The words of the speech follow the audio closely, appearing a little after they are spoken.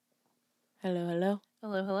Hello, hello.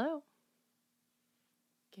 Hello, hello.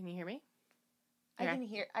 Can you hear me? Okay.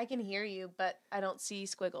 I can hear you, but I don't see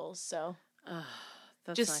squiggles, so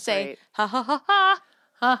That's just not say great. ha ha ha ha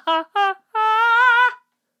ha ha ha ha.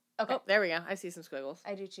 Okay. Oh, there we go. I see some squiggles.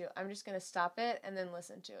 I do too. I'm just gonna stop it and then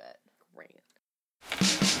listen to it. Great.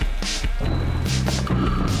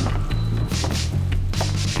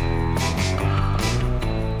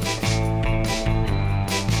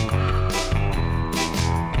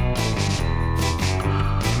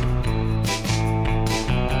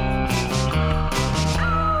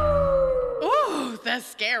 Ooh, that's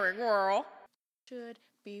scary, girl. Should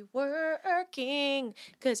be working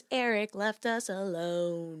because Eric left us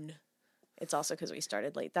alone. It's also because we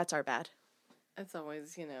started late. That's our bad. That's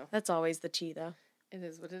always, That's always the tea, though. it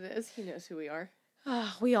is what it is. He knows who we are.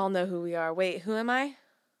 We all know who we are. Wait, who am I?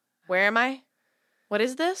 Where am I? What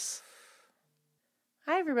is this?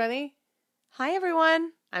 Hi, everybody. Hi,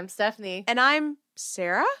 everyone. I'm Stephanie. And I'm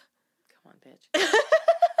Sarah. Come on, bitch.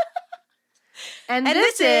 And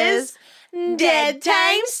this is Dead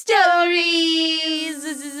Time Stories.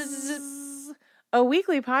 A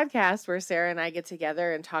weekly podcast where Sarah and I get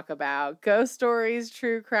together and talk about ghost stories,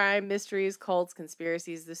 true crime, mysteries, cults,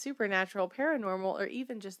 conspiracies, the supernatural, paranormal, or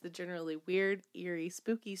even just the generally weird, eerie,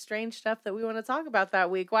 spooky, strange stuff that we want to talk about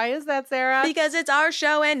that week. Why is that, Sarah? Because it's our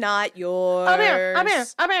show and not yours. I'm here.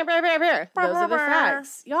 Those are the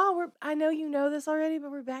facts. Y'all, I know you know this already,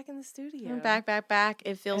 but we're back in the studio. We're back.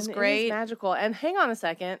 It feels And great. It is magical. And hang on a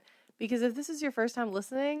second, because if this is your first time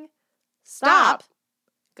listening, Stop.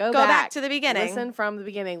 Go back to the beginning. Listen from the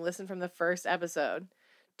beginning. Listen from the first episode.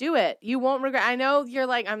 Do it. You won't regret. I know you're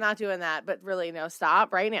like, I'm not doing that, but really, no,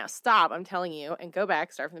 stop right now. Stop, I'm telling you, and go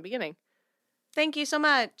back. Start from the beginning. Thank you so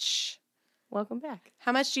much. Welcome back.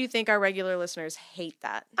 How much do you think our regular listeners hate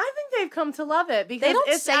that? I think they've come to love it because They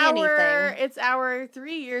don't say anything. It's our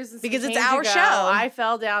 3 years since Because we it's came our to go. show. I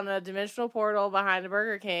fell down a dimensional portal behind a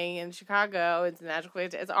Burger King in Chicago. It's magical.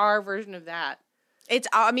 It's our version of that.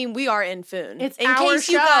 We are in Foon. It's in our case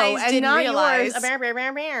show, you guys and didn't not realize.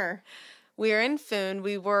 yours. We are in Foon.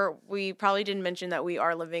 We probably didn't mention that we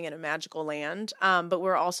are living in a magical land. But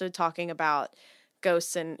we're also talking about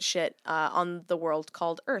ghosts and shit on the world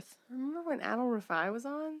called Earth. Remember when Adol Rafai was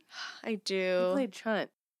on? I He do. played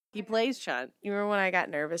Chunt. He plays Chunt. You remember when I got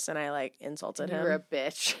nervous and I insulted You him? were a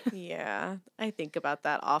bitch. Yeah, I think about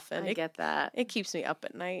that often. I get that. It keeps me up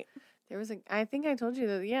at night. I think I told you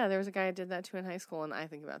that, there was a guy I did that to in high school, and I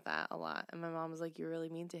think about that a lot. And my mom was like, "You're really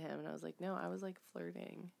mean to him." And I was like, "No, I was like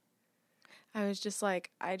flirting." I was just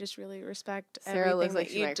like, I just really respect Sarah everything looks like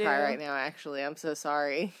that she you might do. cry right now, actually. I'm so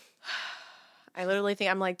sorry. I literally think,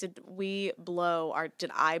 I'm like, did I blow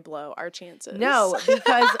our chances? No,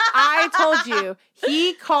 because I told you,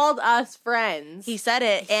 he called us friends. He said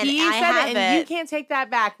it, and he I said have it, and you can't take that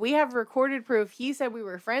back. We have recorded proof. He said we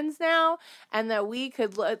were friends now, and that we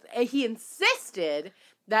could look. He insisted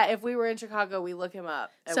that if we were in Chicago, we look him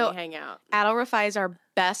up and we hang out. Adol Rafai is our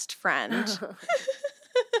best friend.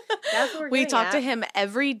 That's what we talk to him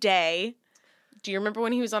every day. Do you remember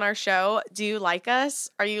when he was on our show? Do you like us?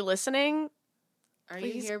 Are you listening? Are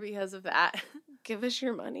Please. you here because of that? Give us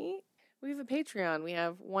your money. We have a Patreon. We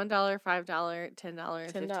have $1, $5, $10,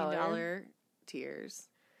 $15 tiers.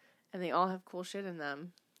 And they all have cool shit in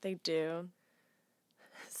them. They do.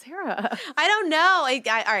 Sarah. I don't know.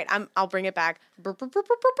 All right, I'll bring it back. Burp, burp, burp,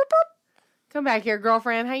 burp, burp, burp. Come back here,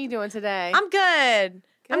 girlfriend. How you doing today? I'm good.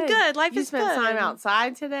 I'm good. Life you is spent good. time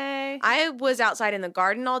outside today? I was outside in the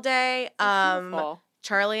garden all day. Beautiful.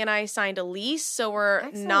 Charlie and I signed a lease, so we're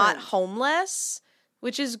Excellent. not homeless,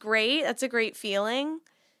 which is great. That's a great feeling.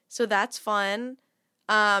 So that's fun.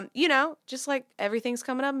 Just like everything's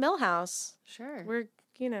coming up Millhouse. Sure. We're,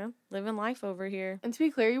 living life over here. And to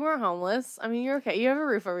be clear, you weren't homeless. I mean, you're okay. You have a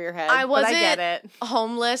roof over your head. I wasn't but I get it.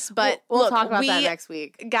 homeless, but we'll look, talk about we that next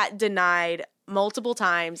week. got denied multiple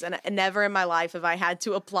times, and never in my life have I had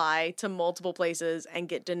to apply to multiple places and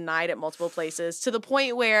get denied at multiple places, to the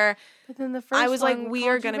point where But then the first I was like, one we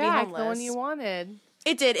called are you going to be back, homeless. The one you wanted.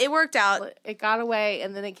 It did. It worked out. It got away,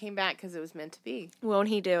 and then it came back because it was meant to be. Won't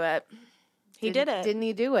he do it? He did it. Didn't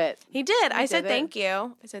he do it? He did. I did said it. thank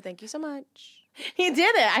you. I said thank you so much. He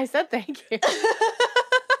did it. I said thank you.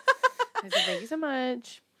 I said thank you so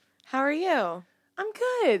much. How are you? I'm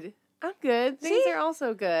good. Things See? are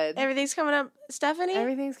also good. Everything's coming up, Stephanie?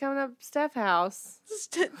 Everything's coming up. Steph House.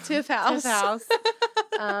 Tiff House. Tiff House.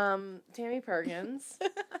 Tammy Perkins.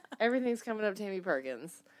 Everything's coming up Tammy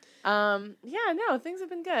Perkins. Things have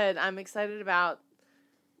been good. I'm excited about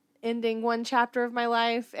ending one chapter of my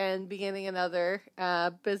life and beginning another,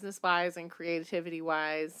 business-wise and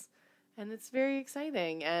creativity-wise. And it's very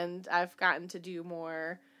exciting. And I've gotten to do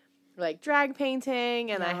more like drag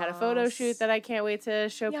painting, and I had a photo Yes. shoot that I can't wait to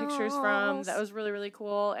show pictures from. Yes. That was really, really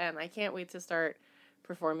cool, and I can't wait to start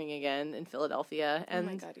performing again in Philadelphia Oh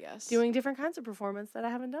my and God, yes. doing different kinds of performance that I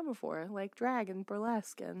haven't done before, like drag and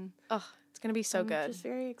burlesque, and Oh, it's going to be so I'm good. just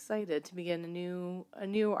very excited to begin a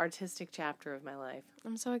new artistic chapter of my life.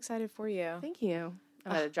 I'm so excited for you. Thank you.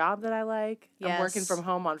 I've got a job that I like. I'm working Yes. from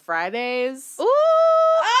home on Fridays. Ooh!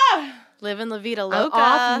 Ah! Living La Vida I'm Loca.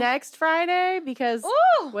 off next Friday because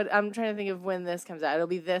Ooh! what I'm trying to think of when this comes out. It'll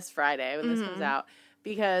be this Friday when this comes out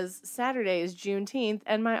because Saturday is Juneteenth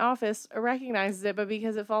and my office recognizes it, but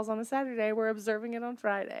because it falls on a Saturday, we're observing it on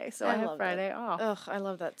Friday. So I have love Friday off. Ugh, I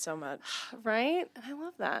love that so much. Right? I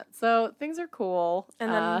love that. So things are cool.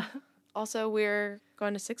 And then also we're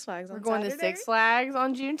going to Six Flags on we're going to Saturday. Six Flags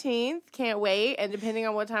on Juneteenth. Can't wait. And depending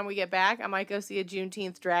on what time we get back, I might go see a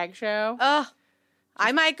Juneteenth drag show. Ugh.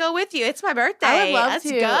 I might go with you. It's my birthday. I would love Let's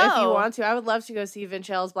to go. if you want to. I would love to go see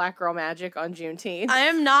Vincell's Black Girl Magic on Juneteenth. I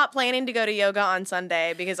am not planning to go to yoga on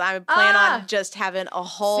Sunday because I plan on just having a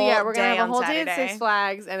whole So yeah, we're gonna day have a on whole day Saturday. at Six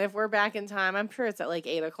Flags, and if we're back in time, I'm sure it's at like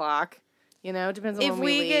 8:00. You know, depends on If when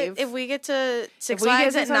we leave. get if we get to Six If we get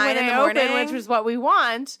Flags to at some when 9 in they the morning, open, which is what we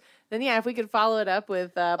want, then yeah, if we could follow it up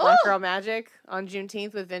with Black Girl Magic on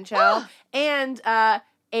Juneteenth with Vinchell and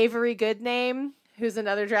Avery Goodname, who's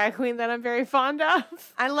another drag queen that I'm very fond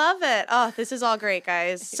of. I love it. Oh, this is all great,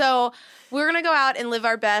 guys. So we're going to go out and live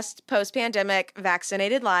our best post-pandemic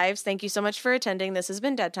vaccinated lives. Thank you so much for attending. This has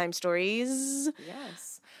been Dead Time Stories.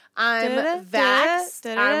 Yes. I'm Da-da-da, vaxxed,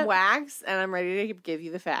 da-da-da. I'm waxed, and I'm ready to give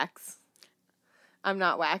you the facts. I'm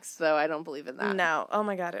not waxed, though. I don't believe in that. No. Oh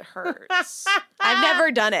my God, it hurts. I've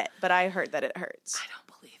never done it, but I heard that it hurts. I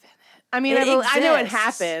don't believe in it. I mean, It I know it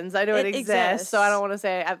exists. happens. I know it It exists. So I exists. don't want to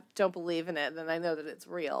say I don't believe in it. Then I know that it's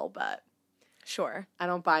real, but Sure. I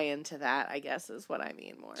don't buy into that, I guess, is what I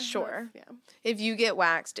mean more. Sure. Yeah. If you get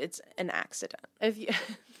waxed, it's an accident. If you...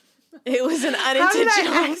 It was an How did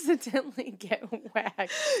unintentional. I accidentally get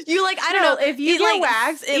waxed? You like I don't know. If you it, get like,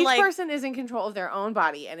 waxed, it, each like, person is in control of their own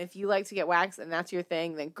body. And if you like to get waxed and that's your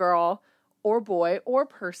thing, then girl or boy or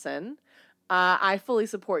person, I fully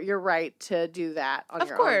support your right to do that on Of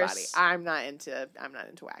your own body. course. I'm not into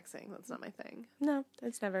waxing. That's not my thing. No,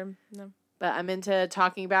 it's never no. But I'm into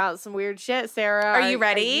talking about some weird shit, Sarah. Are you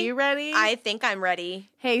ready? Are you ready? I think I'm ready.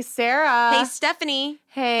 Hey, Sarah. Hey, Stephanie.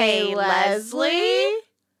 Hey, Hey, Leslie. Leslie.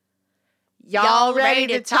 Y'all ready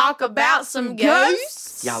to talk about some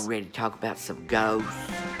ghosts? Y'all ready to talk about some ghosts?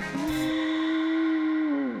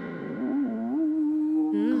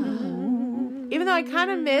 Even though I kind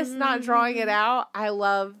of miss not drawing it out, I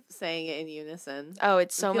love saying it in unison. Oh,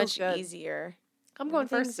 it's so feels much good. easier. I'm going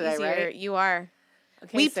first today, right? You are.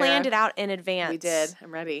 Okay, We Sarah. planned it out in advance. We did.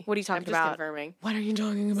 I'm ready. What are you talking I'm just about? confirming. What are you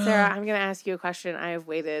talking about? Sarah, I'm going to ask you a question I have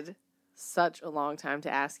waited such a long time to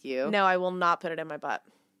ask you. No, I will not put it in my butt.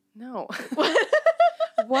 No.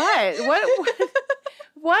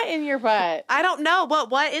 What in your butt? I don't know.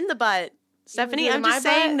 What in the butt? Stephanie, You I'm wanna just do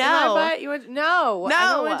it in saying my butt? In no. my butt? You want, no. I No.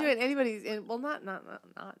 don't want to do it in anybody's.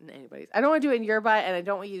 Not in anybody's. I don't want to do it in your butt, and I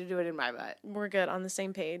don't want you to do it in my butt. We're good on the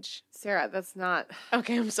same page. Sarah, that's not.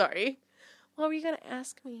 Okay, I'm sorry. What were you going to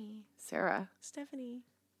ask me, Sarah, Stephanie?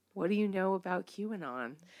 what do you know about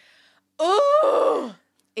QAnon? Ooh,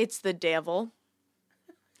 it's the devil.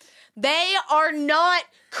 They are not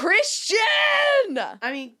Christian.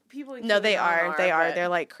 I mean, people. In No, they QAnon are. They are. but- They're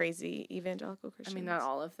like crazy evangelical I Christians. mean, not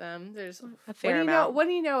all of them. There's A fair what do you amount. know? What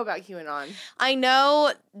do you know about QAnon? I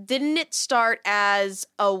know. Didn't it start as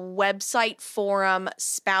a website forum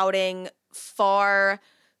spouting far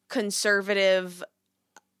conservative,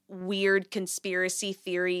 weird conspiracy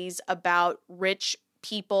theories about rich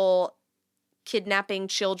people kidnapping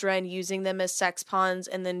children, using them as sex pawns,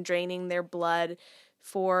 and then draining their blood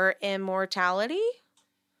for immortality?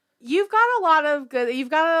 You've got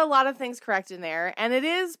a lot of things correct in there, and it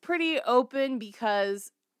is pretty open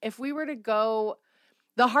because if we were to go,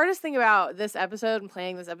 the hardest thing about this episode and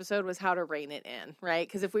planning this episode was how to rein it in, right?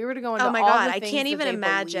 Because if we were to go into Oh my all God, the I things can't that even they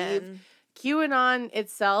imagine. believe, QAnon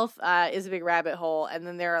itself is a big rabbit hole, and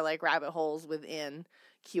then there are like rabbit holes within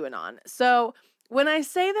QAnon. So when I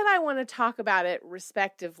say that I want to talk about it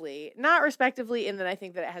respectively, not respectively in that I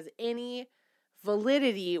think that it has any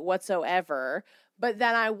validity whatsoever, but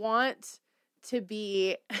that I want to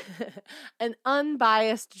be an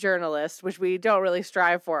unbiased journalist, which we don't really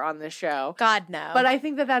strive for on this show. God, no. But I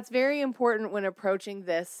think that that's very important when approaching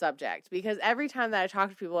this subject, because every time that I talk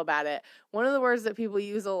to people about it, one of the words that people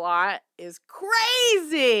use a lot is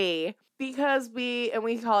crazy, because we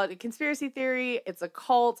call it a conspiracy theory. It's a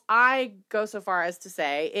cult. I go so far as to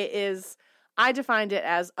say I defined it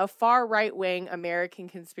as a far right-wing American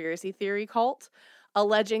conspiracy theory cult.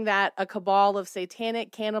 alleging that a cabal of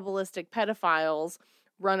satanic cannibalistic pedophiles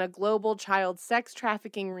run a global child sex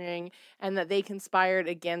trafficking ring and that they conspired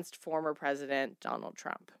against former President Donald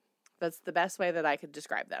Trump. That's the best way that I could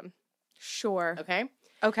describe them. Sure. Okay?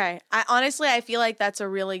 Okay. I feel like that's a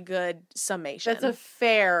really good summation. That's a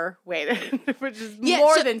fair way to, which is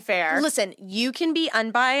more than fair. Listen, you can be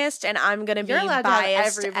unbiased, and I'm going to be allowed to have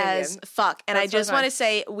biased every as opinion. fuck. And That's I just fine. want to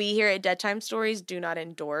say, we here at Dead Time Stories do not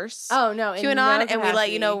endorse Oh, no. in QAnon, no and we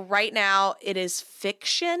let you know capacity. right now it is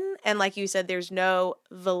fiction, and like you said, there's no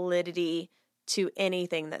validity to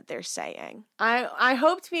anything that they're saying. I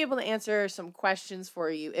hope to be able to answer some questions for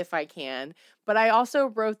you if I can, but I also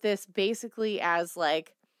wrote this basically as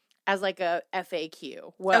like a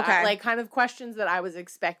FAQ. Okay. Like kind of questions that I was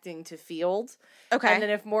expecting to field. Okay. And then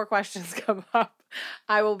if more questions come up,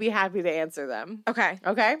 I will be happy to answer them. Okay.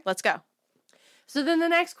 Okay? Let's go. So then the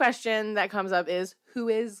next question that comes up is, who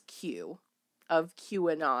is Q of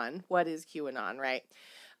QAnon? What is QAnon, right?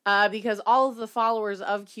 Because all of the followers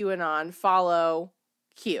of QAnon follow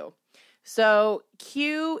Q. So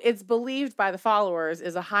Q, it's believed by the followers,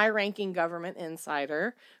 is a high-ranking government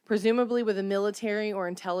insider, presumably with a military or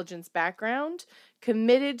intelligence background,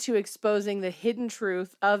 committed to exposing the hidden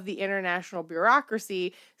truth of the international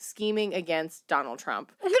bureaucracy scheming against Donald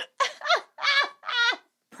Trump.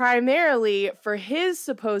 Primarily for his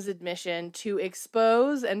supposed mission to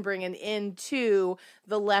expose and bring an end to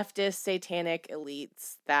the leftist satanic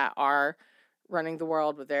elites that are running the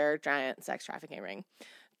world with their giant sex trafficking ring.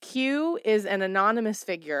 Q is an anonymous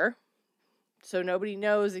figure, so nobody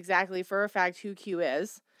knows exactly for a fact who Q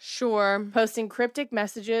is, Sure. posting cryptic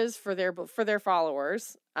messages for their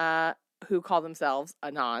followers, who call themselves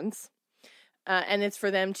Anons, and it's for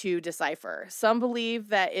them to decipher. Some believe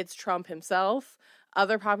that it's Trump himself.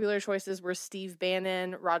 Other popular choices were Steve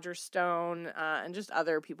Bannon, Roger Stone, and just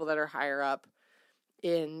other people that are higher up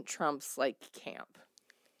in Trump's camp.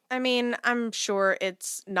 I mean, I'm sure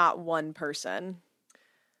it's not one person.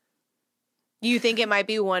 You think it might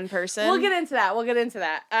be one person? We'll get into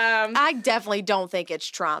that. I definitely don't think it's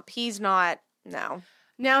Trump. He's not. No.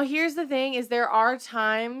 Now, here's the thing: is there are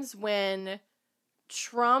times when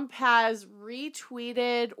Trump has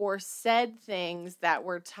retweeted or said things that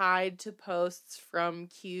were tied to posts from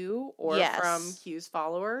Q or Yes. from Q's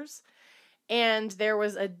followers. And there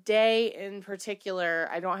was a day in particular,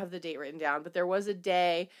 I don't have the date written down, but there was a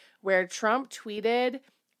day where Trump tweeted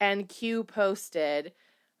and Q posted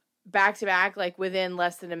back to back, within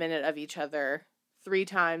less than a minute of each other, 3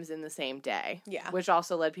 times in the same day. Yeah. Which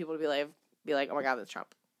also led people to be like, oh my God, that's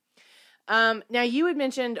Trump. Now, you had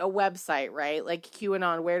mentioned a website, right? Like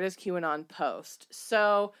QAnon. Where does QAnon post?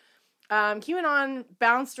 So QAnon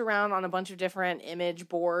bounced around on a bunch of different image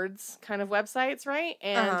boards kind of websites, right?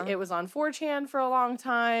 And it was on 4chan for a long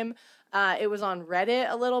time. It was on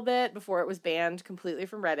Reddit a little bit before it was banned completely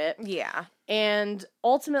from Reddit. Yeah. And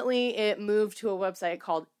ultimately, it moved to a website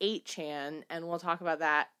called 8chan, and we'll talk about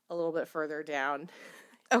that a little bit further down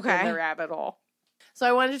in the rabbit hole. So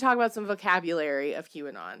I wanted to talk about some vocabulary of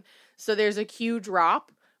QAnon. So there's a Q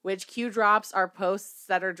drop, which Q drops are posts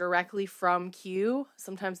that are directly from Q.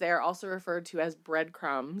 Sometimes they are also referred to as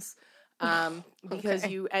breadcrumbs. Because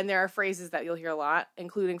and there are phrases that you'll hear a lot,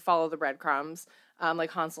 including follow the breadcrumbs.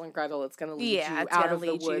 Like Hansel and Gretel, it's going to lead you out of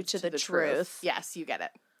the woods to the truth. Yes, you get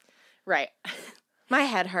it. Right. My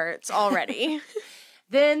head hurts already.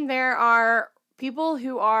 Then there are people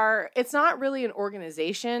who are, it's not really an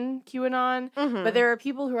organization, QAnon, but there are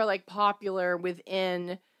people who are popular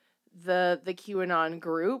within the QAnon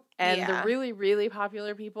group, and the really, really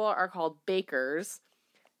popular people are called bakers,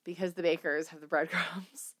 because the bakers have the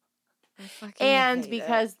breadcrumbs. And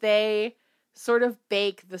because they sort of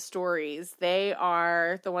bake the stories. They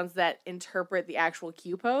are the ones that interpret the actual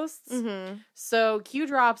Q posts. So Q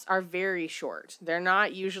drops are very short. They're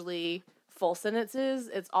not usually full sentences.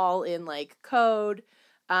 It's all in code.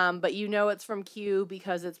 But you know it's from Q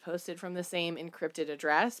because it's posted from the same encrypted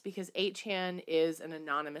address, because 8chan is an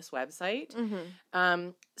anonymous website.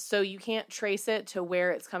 So you can't trace it to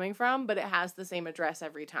where it's coming from, but it has the same address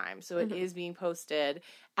every time. So it is being posted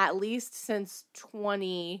at least since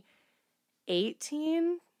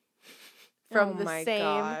 2018 from from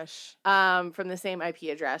the same IP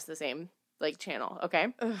address, the same channel. Okay.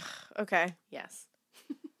 Ugh, okay. Yes.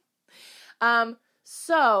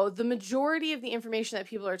 So the majority of the information that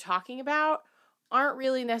people are talking about aren't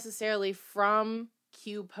really necessarily from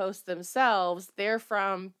Q posts themselves. They're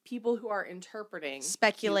from people who are interpreting,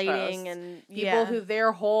 speculating, Q and people who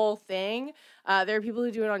their whole thing. There are people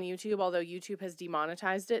who do it on YouTube, although YouTube has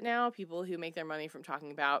demonetized it now. People who make their money from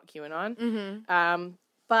talking about QAnon.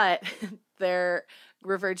 But their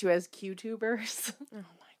referred to as Q-tubers. Oh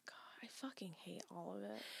my God. I fucking hate all of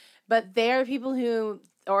it. But they are people who,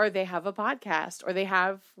 or they have a podcast, or they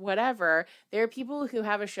have whatever. There are people who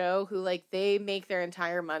have a show who, like, they make their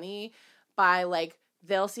entire money by, like,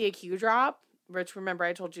 they'll see a Q drop, which, remember,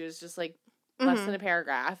 I told you is just, like, less than a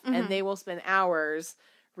paragraph, and they will spend hours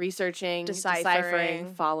researching,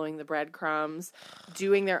 deciphering, following the breadcrumbs,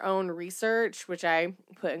 doing their own research, which I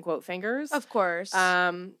put in quote fingers. Of course.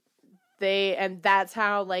 And that's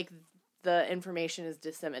how, like, the information is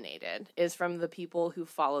disseminated, is from the people who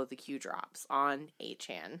follow the Q drops on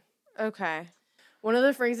 8chan. Okay. One of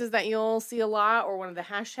the phrases that you'll see a lot, or one of the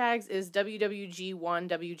hashtags, is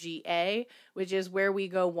WWG1WGA, which is where we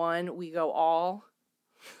go one, we go all.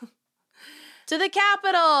 To the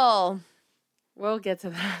Capitol! We'll get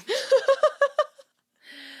to that.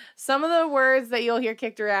 Some of the words that you'll hear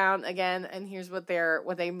kicked around, again, and here's what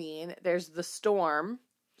they mean. There's the storm,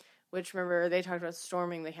 which, remember, they talked about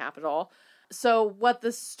storming the Capitol. So what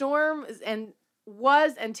the storm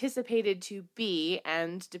was anticipated to be,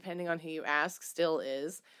 and depending on who you ask, still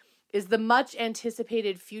is the much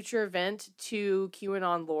anticipated future event to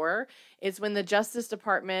QAnon lore. It's when the Justice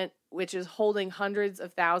Department, which is holding hundreds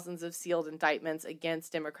of thousands of sealed indictments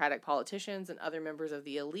against Democratic politicians and other members of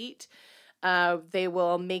the elite, they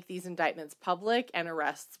will make these indictments public and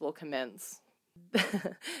arrests will commence.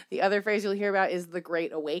 The other phrase you'll hear about is the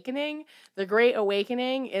Great Awakening. The Great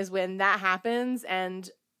Awakening is when that happens, and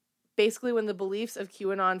basically when the beliefs of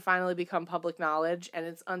QAnon finally become public knowledge, and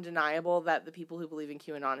it's undeniable that the people who believe in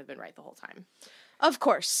QAnon have been right the whole time. Of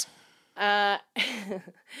course.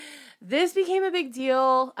 This became a big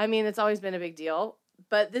deal. I mean, it's always been a big deal,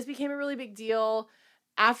 but this became a really big deal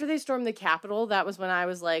after they stormed the Capitol. That was when I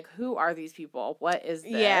was like, who are these people? What is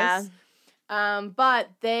this? Yeah. But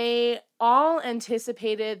they all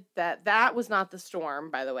anticipated that was not the storm,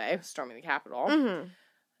 by the way, storming the Capitol. Mm-hmm.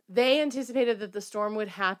 They anticipated that the storm would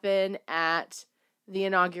happen at the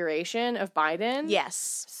inauguration of Biden.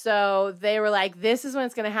 Yes. So they were like, this is when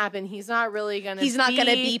it's going to happen. He's not going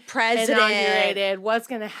to be president. Inaugurated. What's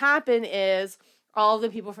going to happen is all the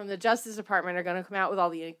people from the Justice Department are going to come out with all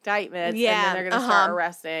the indictments. Yeah. And then they're going to start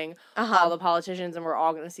arresting all the politicians, and we're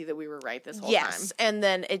all going to see that we were right this whole time. Yes. And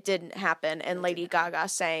then it didn't happen. And Lady Gaga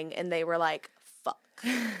sang, and they were like, fuck.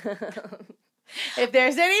 If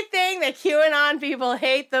there's anything that QAnon people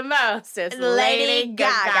hate the most, it's Lady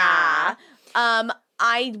Gaga.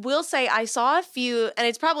 I will say I saw a few, and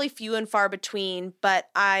it's probably few and far between, but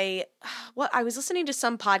I was listening to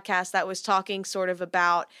some podcast that was talking sort of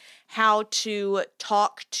about how to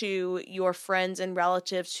talk to your friends and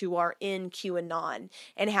relatives who are in QAnon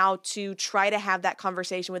and how to try to have that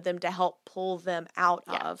conversation with them to help pull them out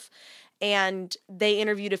of. And they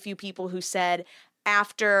interviewed a few people who said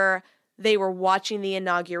after they were watching the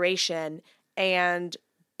inauguration and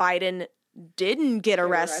Biden didn't get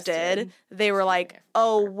arrested, they were like,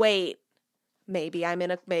 "Oh wait, maybe I've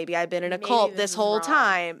been in a cult this whole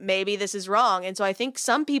time. Maybe this is wrong." And so I think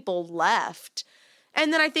some people left,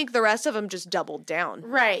 and then I think the rest of them just doubled down.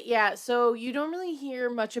 Right? Yeah. So you don't really hear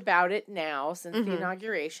much about it now since the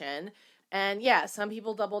inauguration, and yeah, some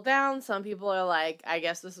people double down. Some people are like, "I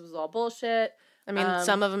guess this was all bullshit." I mean,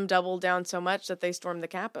 some of them doubled down so much that they stormed the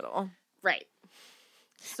Capitol. Right.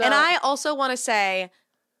 So, and I also want to say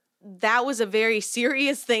that was a very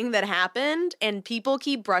serious thing that happened, and people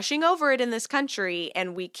keep brushing over it in this country,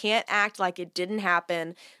 and we can't act like it didn't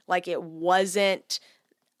happen, like it wasn't.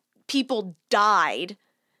 People died,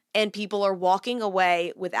 and people are walking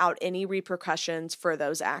away without any repercussions for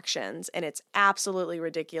those actions, and it's absolutely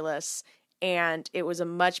ridiculous, and it was a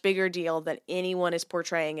much bigger deal than anyone is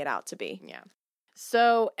portraying it out to be. Yeah.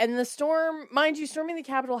 So, and the storm, mind you, storming the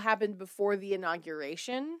Capitol happened before the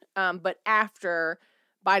inauguration, but after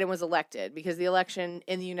Biden was elected, because the election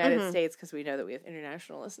in the United States, because we know that we have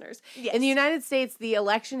international listeners. Yes. In the United States, the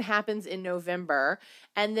election happens in November,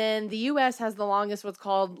 and then the U.S. has the longest what's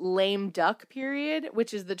called lame duck period,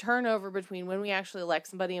 which is the turnover between when we actually elect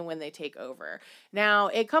somebody and when they take over. Now,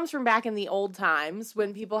 it comes from back in the old times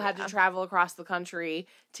when people had to travel across the country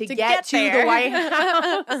to get to the White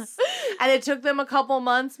House. And it took them a couple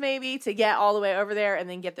months maybe to get all the way over there and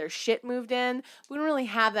then get their shit moved in. We don't really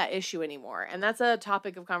have that issue anymore. And that's a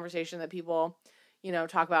topic of conversation that people,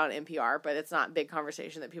 talk about on NPR, but it's not a big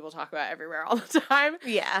conversation that people talk about everywhere all the time.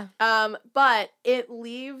 Yeah. But it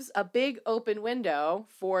leaves a big open window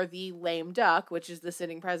for the lame duck, which is the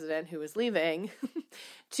sitting president who is leaving,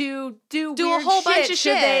 to do a whole bunch of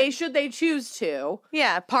shit. Should they choose to.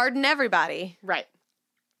 Yeah, pardon everybody. Right.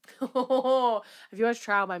 Have you watched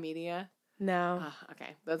Trial by Media? No.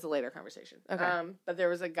 Okay, that's a later conversation. Okay. But there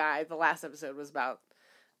was a guy, the last episode was about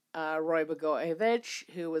Roy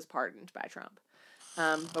Blagojevich, who was pardoned by Trump.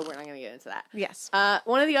 But we're not going to get into that. Yes.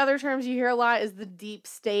 One of the other terms you hear a lot is the deep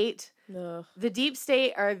state. Ugh. The deep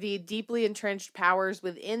state are the deeply entrenched powers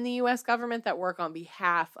within the U.S. government that work on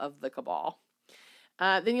behalf of the cabal.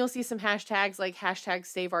 Then you'll see some hashtags like hashtag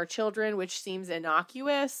Save Our Children, which seems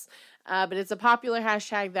innocuous, but it's a popular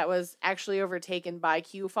hashtag that was actually overtaken by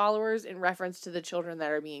Q followers in reference to the children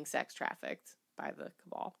that are being sex trafficked by the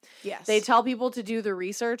cabal. Yes. They tell people to do the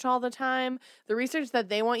research all the time. The research that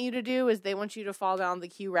they want you to do is they want you to fall down the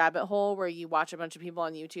Q rabbit hole where you watch a bunch of people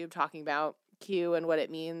on YouTube talking about Q and what it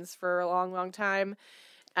means for a long, long time.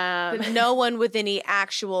 But no one with any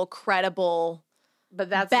actual credible but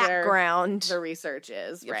that's background. Where the research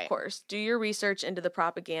is, right? Of course. Do your research into the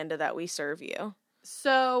propaganda that we serve you.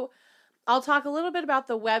 So I'll talk a little bit about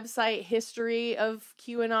the website history of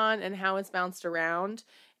QAnon and how it's bounced around.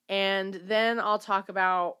 And then I'll talk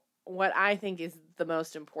about what I think is the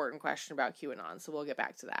most important question about QAnon. So we'll get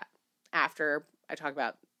back to that after I talk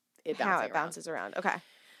about it bouncing how it bounces around. Okay.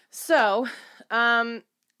 So,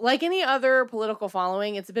 like any other political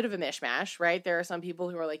following, it's a bit of a mishmash, right? There are some people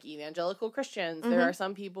who are like evangelical Christians. There are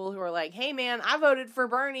some people who are like, hey man, I voted for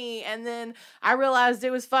Bernie and then I realized it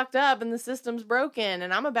was fucked up and the system's broken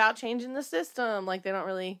and I'm about changing the system. Like they don't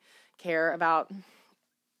really care about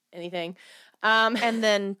anything. And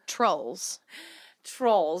then trolls.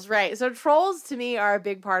 Trolls, right. So trolls to me are a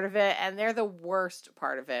big part of it and they're the worst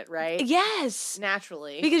part of it, right? Yes.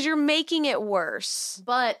 Naturally. Because you're making it worse.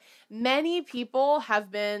 But many people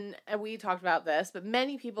have been, and we talked about this, but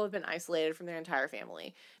many people have been isolated from their entire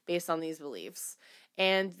family based on these beliefs.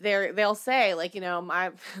 And they'll say, like, you know,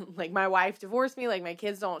 my wife divorced me, like my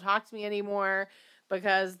kids don't talk to me anymore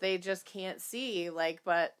because they just can't see, like,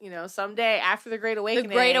 but, you know, someday after the Great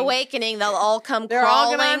Awakening, they'll all come they're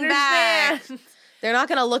all crawling gonna back. understand. They're not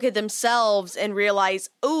going to look at themselves and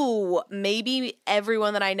realize, ooh, maybe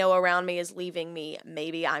everyone that I know around me is leaving me.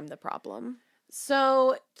 Maybe I'm the problem.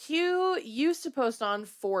 So Q used to post on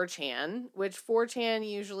 4chan, which 4chan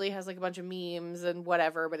usually has like a bunch of memes and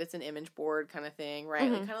whatever, but it's an image board kind of thing,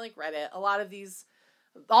 right? Like, kind of like Reddit.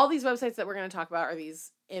 All these websites that we're going to talk about are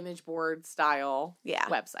these image board style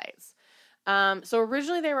websites. So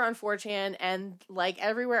originally they were on 4chan and like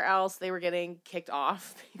everywhere else they were getting kicked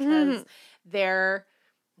off because their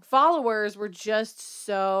followers were just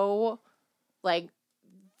so like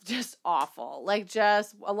just awful. Like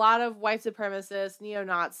just a lot of white supremacists,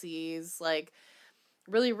 neo-Nazis, like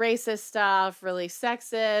really racist stuff, really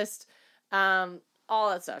sexist, all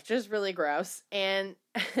that stuff. Just really gross. And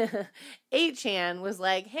 8chan was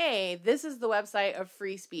like, hey, this is the website of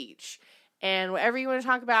free speech. And whatever you want to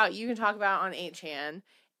talk about, you can talk about on 8chan.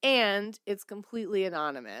 And it's completely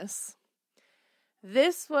anonymous.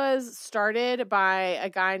 This was started by a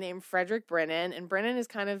guy named Frederick Brennan. And Brennan is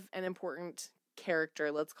kind of an important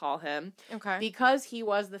character, let's call him. Okay. Because he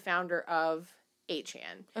was the founder of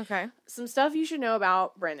 8chan. Okay. Some stuff you should know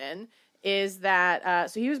about Brennan is that,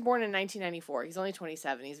 so he was born in 1994. He's only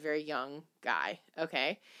 27. He's a very young guy.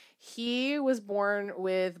 Okay. He was born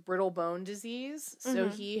with brittle bone disease. So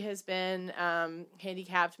he has been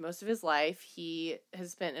handicapped most of his life. He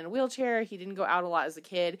has been in a wheelchair. He didn't go out a lot as a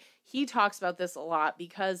kid. He talks about this a lot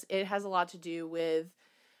because it has a lot to do with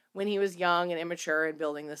when he was young and immature and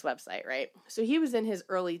building this website, right? So he was in his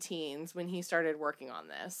early teens when he started working on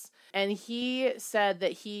this. And he said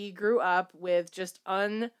that he grew up with just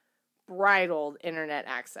unbridled internet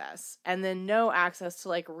access and then no access to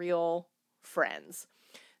like real friends.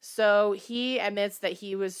 So he admits that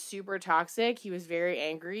he was super toxic. He was very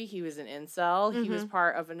angry. He was an incel. He was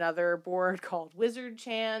part of another board called Wizard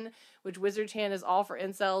Chan, which Wizard Chan is all for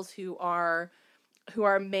incels who are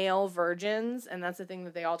male virgins. And that's the thing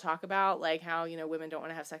that they all talk about, like how, you know, women don't want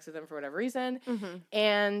to have sex with them for whatever reason.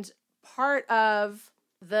 And part of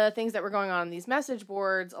the things that were going on in these message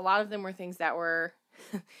boards, a lot of them were things that were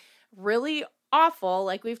really awful,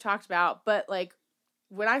 like we've talked about. But like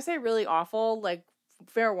when I say really awful, like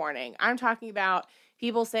fair warning, I'm talking about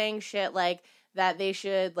people saying shit like that they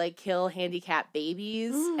should like kill handicapped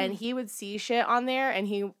babies. And he would see shit on there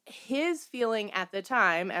and his feeling at the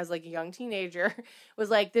time as like a young teenager was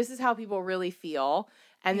like, this is how people really feel.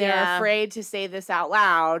 And they're afraid to say this out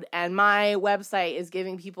loud. And my website is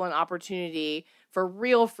giving people an opportunity for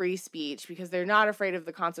real free speech because they're not afraid of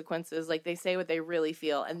the consequences. Like they say what they really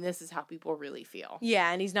feel. And this is how people really feel.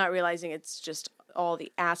 Yeah. And he's not realizing it's just all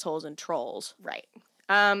the assholes and trolls. Right.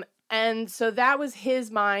 And so that was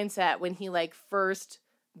his mindset when he like first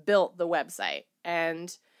built the website.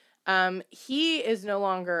 And He is no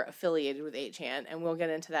longer affiliated with 8chan, and we'll get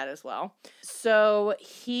into that as well. So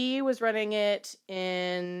he was running it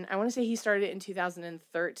I want to say he started it in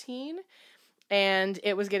 2013, and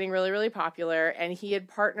it was getting really, really popular, and he had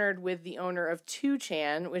partnered with the owner of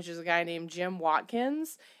 2chan, which is a guy named Jim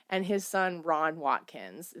Watkins, and his son, Ron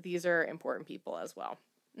Watkins. These are important people as well.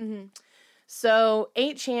 Mm-hmm. So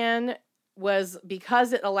 8chan was,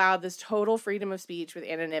 because it allowed this total freedom of speech with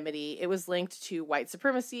anonymity, it was linked to white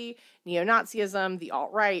supremacy, neo-Nazism, the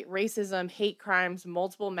alt-right, racism, hate crimes,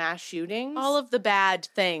 multiple mass shootings. All of the bad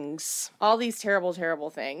things. All these terrible, terrible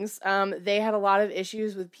things. They had a lot of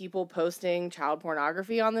issues with people posting child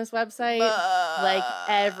pornography on this website. Like,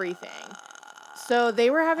 everything. So they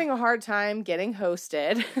were having a hard time getting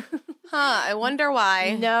hosted. I wonder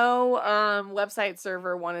why. No website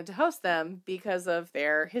server wanted to host them because of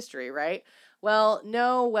their history, right? Well,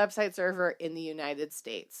 no website server in the United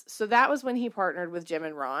States. So that was when he partnered with Jim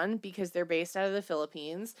and Ron, because they're based out of the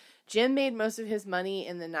Philippines. Jim made most of his money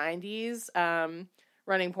in the 90s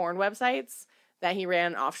running porn websites that he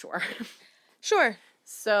ran offshore. Sure.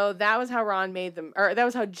 So that was how Ron made them, or that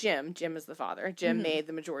was how Jim is the father, Jim made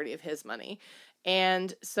the majority of his money.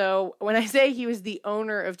 And so when I say he was the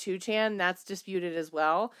owner of 2chan, that's disputed as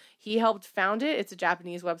well. He helped found it. It's a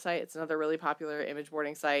Japanese website. It's another really popular image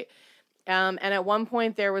boarding site. And at one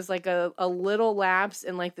point there was like a little lapse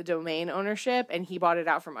in like the domain ownership, and he bought it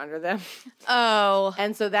out from under them. Oh.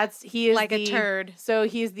 And so he is like a turd. So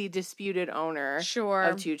he's the disputed owner Sure.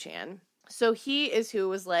 of 2chan. So he is who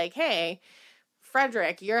was like, hey,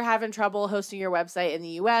 Frederick, you're having trouble hosting your website in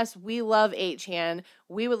the US. We love 8chan.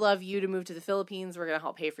 We would love you to move to the Philippines. We're going to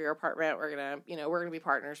help pay for your apartment. We're going to be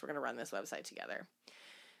partners. We're going to run this website together.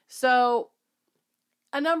 So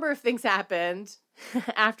a number of things happened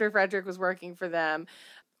after Frederick was working for them,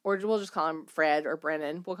 or we'll just call him Fred or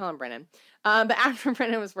Brennan. We'll call him Brennan. But after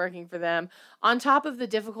Brennan was working for them, on top of the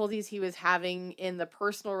difficulties he was having in the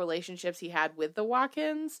personal relationships he had with the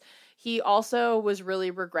Watkins, he also was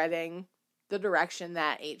really regretting the direction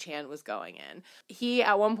that 8chan was going in.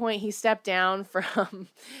 At one point, he stepped down from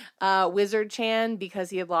Wizard Chan because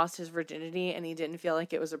he had lost his virginity, and he didn't feel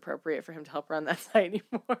like it was appropriate for him to help run that site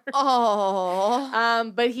anymore.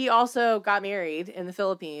 Oh. But he also got married in the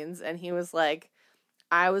Philippines, and he was like,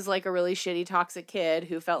 I was like a really shitty, toxic kid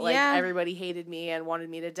who felt like everybody hated me and wanted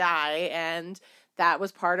me to die, and that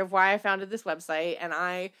was part of why I founded this website, and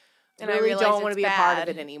I really don't want to be a part of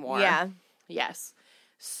it anymore. Yeah. Yes.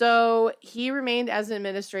 So he remained as an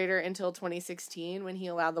administrator until 2016, when he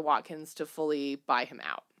allowed the Watkins to fully buy him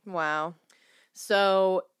out. Wow.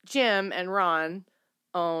 So Jim and Ron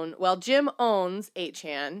Jim owns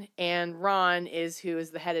 8chan, and Ron is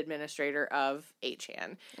the head administrator of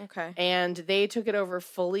 8chan. Okay. And they took it over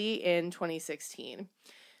fully in 2016.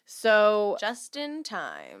 So just in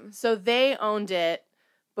time. So they owned it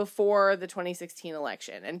before the 2016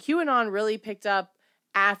 election. And QAnon really picked up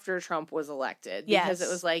after Trump was elected, because it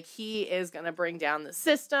was like, he is going to bring down the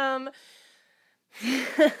system.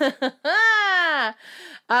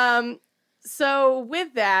 So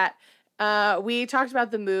with that, we talked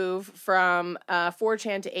about the move from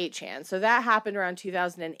 4chan to 8chan. So that happened around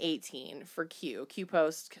 2018 for Q. Q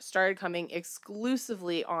Post started coming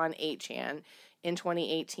exclusively on 8chan in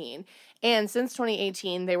 2018. And since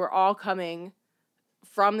 2018, they were all coming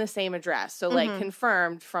from the same address. So, like,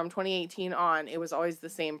 confirmed from 2018 on, it was always the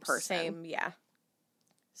same person. Same, yeah.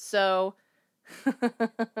 So,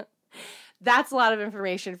 that's a lot of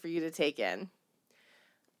information for you to take in.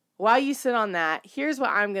 While you sit on that, here's what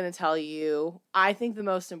I'm going to tell you. I think the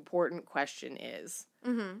most important question is,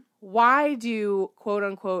 why do,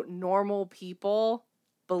 quote-unquote, normal people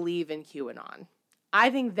believe in QAnon? I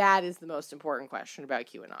think that is the most important question about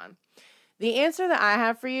QAnon. The answer that I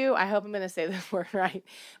have for you, I hope I'm going to say this word right,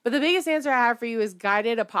 but the biggest answer I have for you is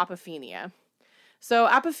guided apophenia. So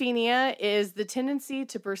apophenia is the tendency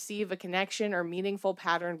to perceive a connection or meaningful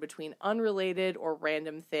pattern between unrelated or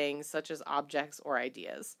random things, such as objects or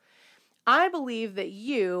ideas. I believe that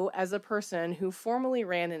you, as a person who formerly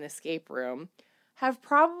ran an escape room, have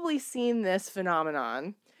probably seen this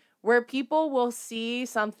phenomenon where people will see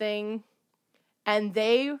something and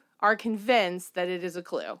they are convinced that it is a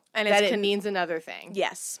clue, and that it means another thing.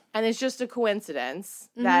 Yes. And it's just a coincidence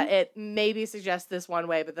that it maybe suggests this one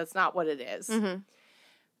way, but that's not what it is.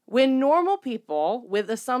 When normal people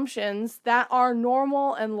with assumptions that are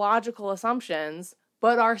normal and logical assumptions,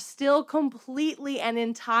 but are still completely and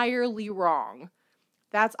entirely wrong,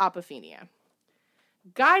 that's apophenia.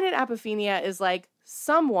 Guided apophenia is like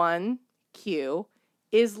someone, Q,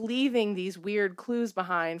 is leaving these weird clues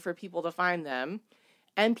behind for people to find them.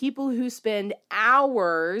 And people who spend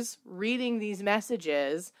hours reading these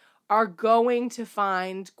messages are going to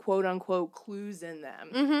find quote unquote clues in them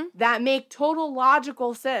Mm-hmm. that make total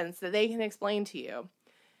logical sense that they can explain to you.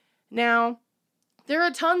 Now, there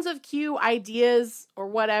are tons of Q ideas or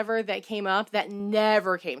whatever that came up that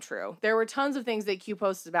never came true. There were tons of things that Q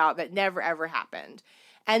posted about that never ever happened.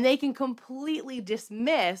 And they can completely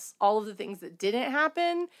dismiss all of the things that didn't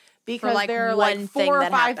happen because like, there are one like thing 4 or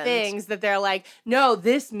that 5 happened. things that they're like, no,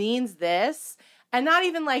 this means this. And not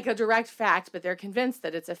even like a direct fact, but they're convinced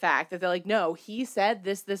that it's a fact. That they're like, no, he said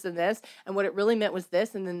this, this, and this. And what it really meant was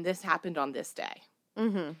this. And then this happened on this day.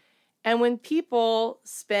 Mm-hmm. And when people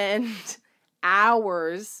spend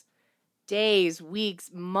hours, days,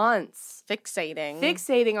 weeks, months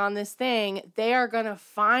fixating on this thing, they are going to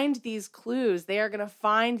find these clues. They are going to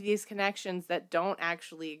find these connections that don't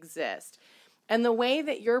actually exist. And the way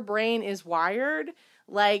that your brain is wired,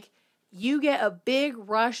 like, you get a big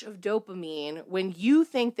rush of dopamine when you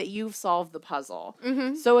think that you've solved the puzzle.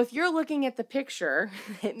 Mm-hmm. So if you're looking at the picture,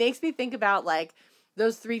 it makes me think about like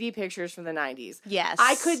those 3D pictures from the 90s. Yes.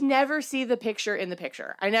 I could never see the picture in the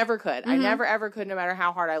picture. I never could. I never ever could, no matter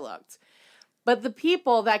how hard I looked. But the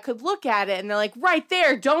people that could look at it and they're like, right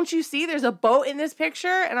there, don't you see there's a boat in this picture?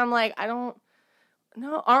 And I'm like, I don't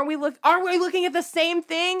know. Aren't we looking at the same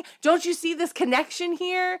thing? Don't you see this connection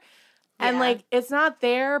here? And, like, it's not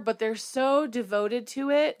there, but they're so devoted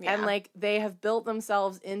to it. Yeah. And, like, they have built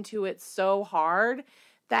themselves into it so hard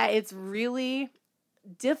that it's really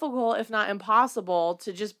difficult, if not impossible,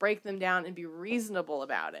 to just break them down and be reasonable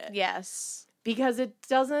about it. Yes. Because it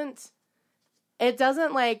doesn't,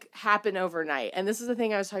 like, happen overnight. And this is the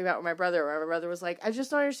thing I was talking about with my brother, where my brother was like, I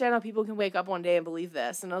just don't understand how people can wake up one day and believe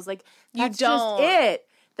this. And I was like, that's just it.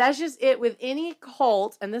 That's just it with any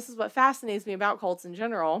cult. And this is what fascinates me about cults in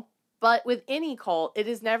general. But with any cult, it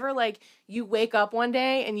is never like you wake up one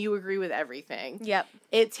day and you agree with everything. Yep.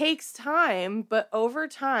 It takes time, but over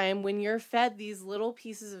time, when you're fed these little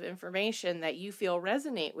pieces of information that you feel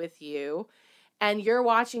resonate with you, and you're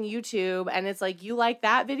watching YouTube and it's like, you like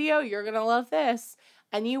that video, you're going to love this.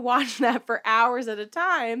 And you watch that for hours at a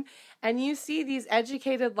time, and you see these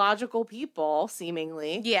educated, logical people,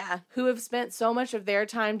 seemingly, Yeah. who have spent so much of their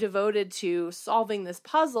time devoted to solving this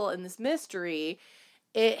puzzle and this mystery.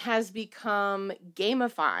 It has become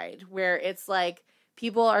gamified, where it's like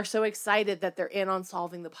people are so excited that they're in on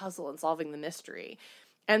solving the puzzle and solving the mystery.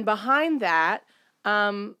 And behind that,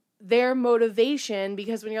 their motivation,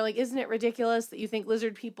 because when you're like, isn't it ridiculous that you think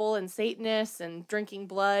lizard people and Satanists and drinking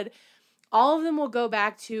blood, all of them will go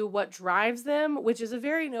back to what drives them, which is a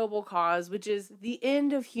very noble cause, which is the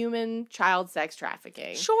end of human child sex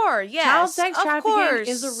trafficking. Sure, yes. Child sex of trafficking course.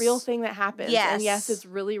 is a real thing that happens. Yes. And yes, it's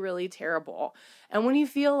really, really terrible. And when you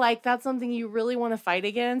feel like that's something you really want to fight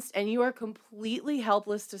against and you are completely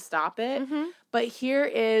helpless to stop it, but here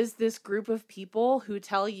is this group of people who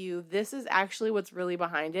tell you this is actually what's really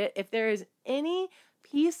behind it. If there is any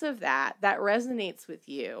piece of that resonates with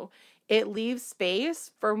you, it leaves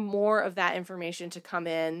space for more of that information to come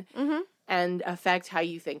in and affect how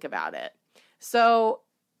you think about it. So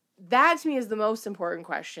that to me is the most important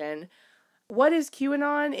question. What is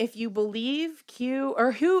QAnon if you believe Q,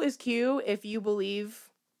 or who is Q if you believe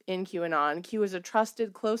in QAnon? Q is a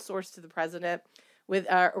trusted, close source to the president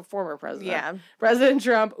with, or former president. Yeah. President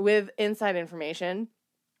Trump with inside information.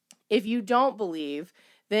 If you don't believe,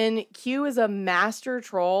 then Q is a master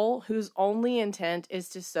troll whose only intent is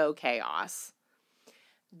to sow chaos.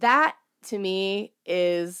 That, to me,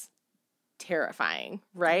 is terrifying,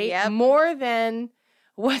 right? Yep. More than...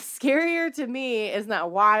 What's scarier to me is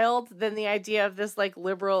not wild than the idea of this like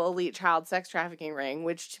liberal elite child sex trafficking ring,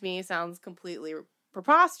 which to me sounds completely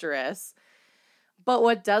preposterous. But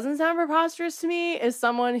what doesn't sound preposterous to me is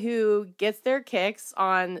someone who gets their kicks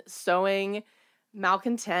on sowing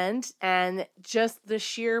malcontent and just the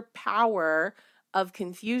sheer power of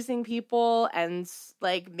confusing people and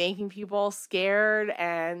like making people scared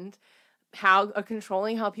and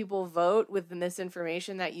controlling how people vote with the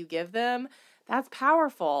misinformation that you give them. That's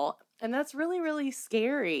powerful, and that's really, really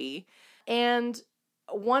scary. And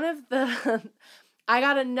one of the, I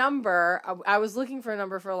got a number, I was looking for a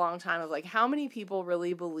number for a long time of like, how many people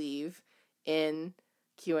really believe in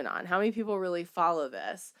QAnon? How many people really follow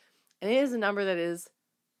this? And it is a number that is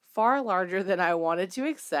far larger than I wanted to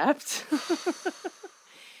accept.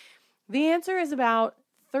 The answer is about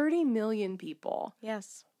 30 million people.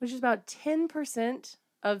 Yes. Which is about 10%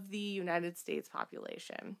 of the United States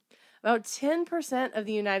population. About 10% of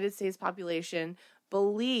the United States population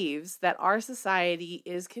believes that our society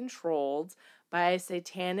is controlled by a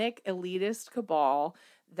satanic elitist cabal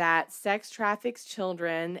that sex traffics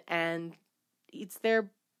children and eats them,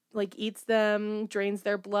 drains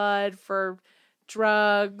their blood for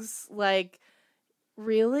drugs. Like,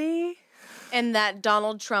 really? And that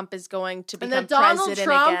Donald Trump is going to And become that Donald president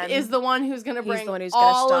Trump again. is the one who's going to He's bring the one who's gonna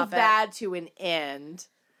all stop of it. that to an end.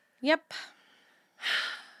 Yep.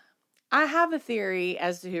 I have a theory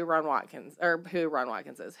as to who Ron Watkins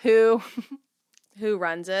is. Who Who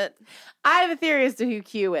runs it? I have a theory as to who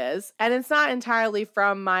Q is, and it's not entirely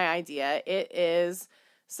from my idea. It is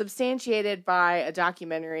substantiated by a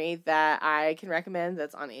documentary that I can recommend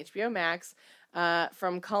that's on HBO Max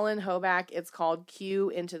from Cullen Hoback. It's called Q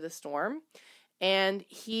Into the Storm. And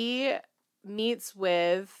he meets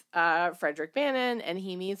with Frederick Bannon, and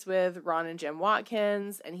he meets with Ron and Jim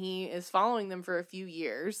Watkins, and he is following them for a few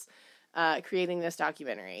years, creating this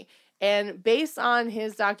documentary. And based on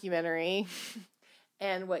his documentary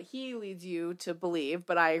and what he leads you to believe,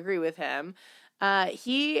 but I agree with him,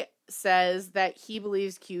 he says that he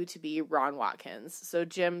believes Q to be Ron Watkins, so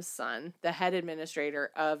Jim's son, the head administrator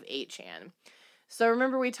of 8chan. So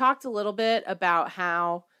remember, we talked a little bit about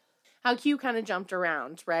how Q kind of jumped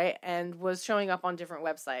around, right, and was showing up on different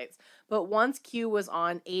websites. But once Q was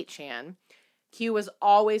on 8chan, Q was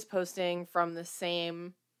always posting from the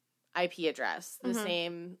same IP address, the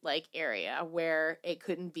same, like, area where it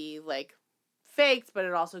couldn't be, like, faked, but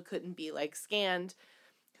it also couldn't be, like, scanned.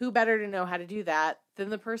 Who better to know how to do that than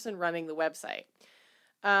the person running the website?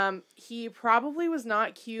 He probably was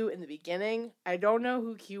not Q in the beginning. I don't know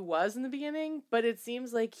who Q was in the beginning, but it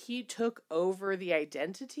seems like he took over the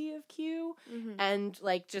identity of Q and,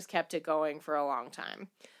 like, just kept it going for a long time.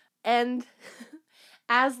 And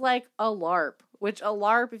as, like, a LARP, which a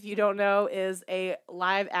LARP, if you don't know, is a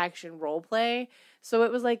live action role play. So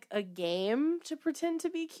it was like a game to pretend to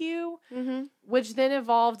be Q, which then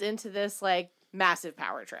evolved into this, like, massive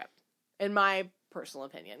power trip, in my personal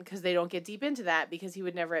opinion, because they don't get deep into that because he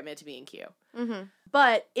would never admit to being Q.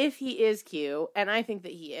 But if he is Q, and I think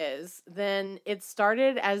that he is, then it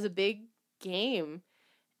started as a big game,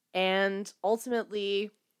 and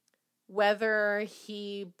ultimately, whether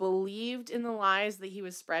he believed in the lies that he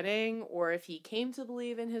was spreading or if he came to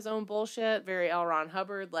believe in his own bullshit, very L. Ron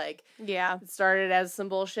Hubbard, like, Yeah. it started as some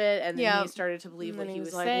bullshit and then he started to believe what he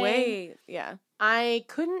was saying. Wait. Yeah. I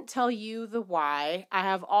couldn't tell you the why. I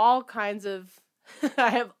have all kinds of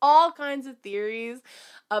theories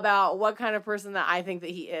about what kind of person that I think that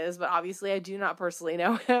he is, but obviously I do not personally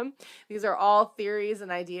know him. These are all theories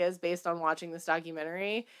and ideas based on watching this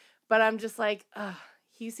documentary, but I'm just like,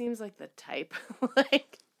 he seems like the type.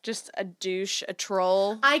 Like, Just a douche, a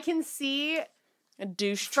troll. I can see A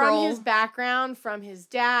douche from troll. his background, from his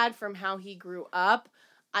dad, from how he grew up,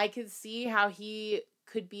 I could see how he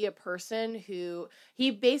could be a person who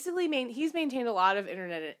he's maintained a lot of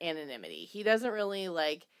internet anonymity. He doesn't really,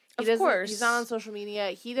 like, Of course. He's not on social media.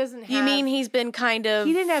 He doesn't have. You mean he's been kind of...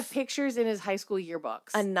 He didn't have pictures in his high school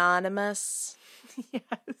yearbooks. anonymous? Yes.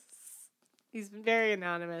 He's been very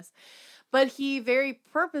anonymous. But he very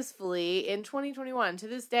purposefully, in 2021, to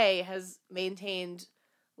this day, has maintained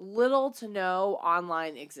little to no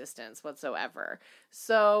online existence whatsoever.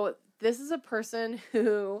 So this is a person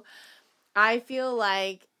who I feel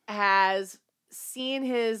like has seen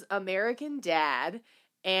his American dad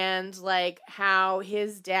and, like, how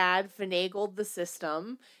his dad finagled the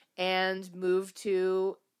system and moved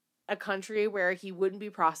to a country where he wouldn't be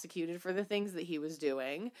prosecuted for the things that he was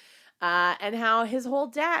doing. And how his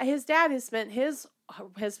dad has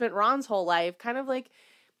spent Ron's whole life kind of, like,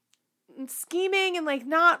 scheming and, like,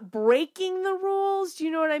 not breaking the rules. Do you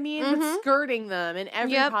know what I mean? But skirting them in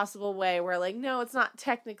every possible way where, like, no, it's not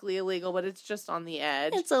technically illegal, but it's just on the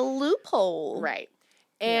edge. It's a loophole. Right.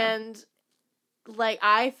 And, like,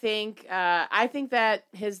 I think that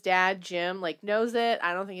his dad, Jim, like, knows it.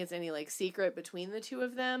 I don't think it's any, like, secret between the two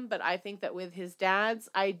of them, but I think that with his dad's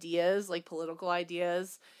ideas, like, political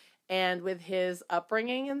ideas, and with his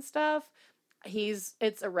upbringing and stuff,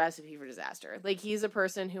 it's a recipe for disaster. Like, he's a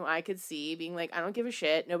person who I could see being like, I don't give a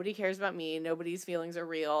shit. Nobody cares about me. Nobody's feelings are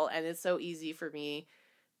real. And it's so easy for me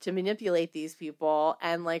to manipulate these people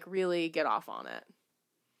and, like, really get off on it.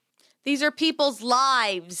 These are people's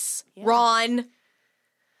lives, Yeah. Ron.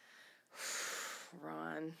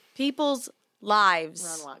 Ron People's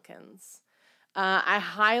lives. Watkins. I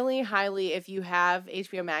highly, if you have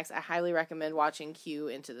HBO Max, I highly recommend watching Q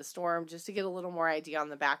Into the Storm just to get a little more idea on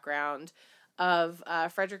the background of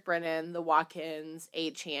Frederick Brennan, the Watkins,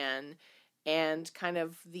 8chan, and kind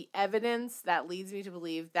of the evidence that leads me to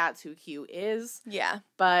believe that's who Q is. Yeah.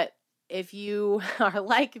 But if you are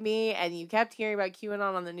like me and you kept hearing about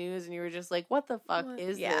QAnon on the news and you were just like, what the fuck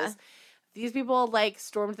is this? These people, like,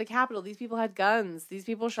 stormed the Capitol. These people had guns. These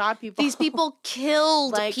people shot people. These people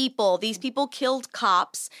killed Like- people. These people killed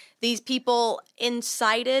cops. These people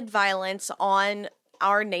incited violence on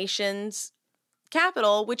our nation's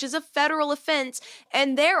capital, which is a federal offense.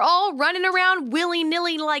 And they're all running around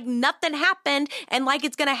willy-nilly like nothing happened and like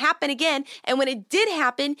it's going to happen again. And when it did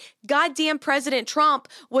happen, goddamn President Trump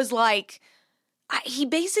was like, he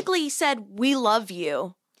basically said, "We love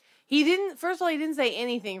you." He didn't, first of all, he didn't say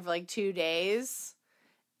anything for like 2 days.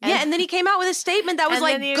 And then he came out with a statement that was and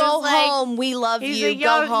like, then he "Go was like- home, we love He's you, like,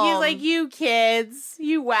 go home." He's like, you kids,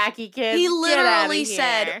 you wacky kids. He get literally outta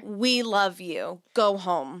said, here." "We love you, go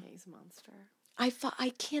home." He's a monster. I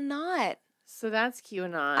cannot. So that's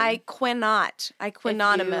QAnon. I cannot. I If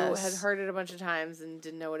quinonymous. you had heard it a bunch of times and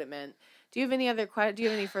didn't know what it meant. Do you have any other do you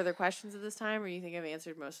have any further questions at this time, or you think I've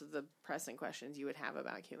answered most of the pressing questions you would have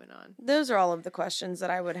about QAnon? Those are all of the questions that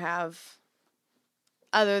I would have,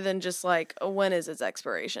 other than just like, when is its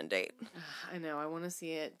expiration date? I know. I want to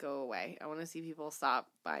see it go away. I want to see people stop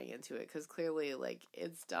buying into it because clearly, like,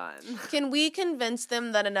 it's done. Can we convince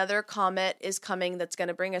them that another comet is coming that's going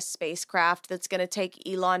to bring a spacecraft that's going to take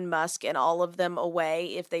Elon Musk and all of them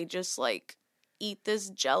away if they just like eat this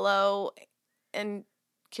Jell-O and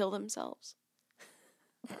kill themselves?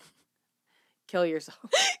 Kill yourself.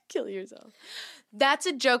 Kill yourself. That's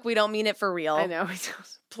a joke. We don't mean it for real. I know. We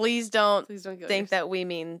don't. Please don't Please don't kill think that we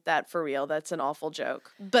mean that for real. That's an awful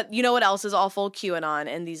joke. But you know what else is awful? QAnon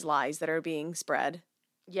and these lies that are being spread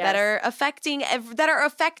Yes. that are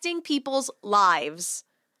affecting people's lives.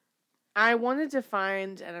 I wanted to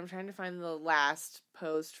find, and I'm trying to find the last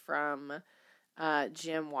post from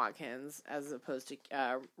Jim Watkins as opposed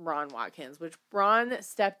to Ron Watkins, which Ron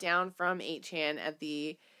stepped down from 8chan at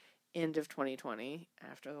the end of 2020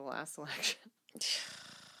 after the last election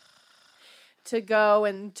to go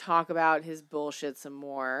and talk about his bullshit some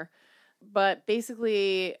more. But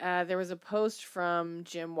basically, there was a post from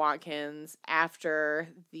Jim Watkins after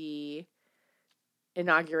the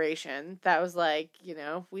inauguration that was like, you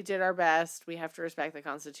know, we did our best. We have to respect the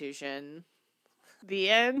Constitution. The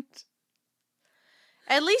end.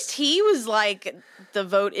 At least he was like, the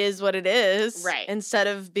vote is what it is. Right. Instead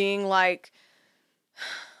of being like,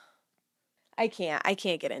 I can't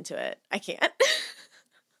get into it. I can't.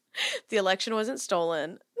 The election wasn't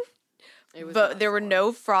stolen. It was But there were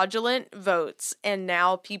no fraudulent votes, and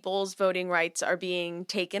now people's voting rights are being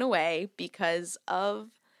taken away because of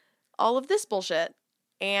all of this bullshit.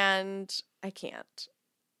 And I can't.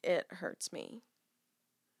 It hurts me.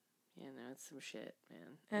 Yeah, no, it's some shit,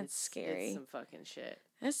 man. That's scary. It's some fucking shit.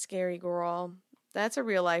 That's scary, girl. That's a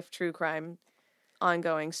real life true crime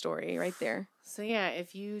ongoing story right there. So yeah,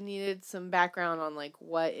 if you needed some background on like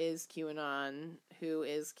what is QAnon, who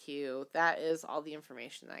is Q, that is all the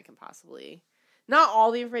information that I can possibly. Not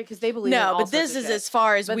all the information because they believe. in No, all but this sorts of is shit. as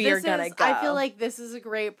far as But we are this gonna is- go. I feel like this is a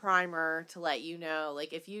great primer to let you know.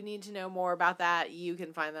 Like, if you need to know more about that, you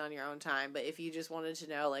can find that on your own time. But if you just wanted to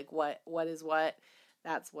know, like, what is what,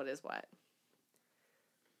 that's what is what.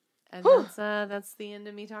 And Whew. that's the end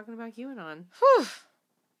of me talking about QAnon. Whew.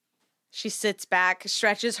 She sits back,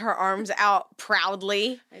 stretches her arms out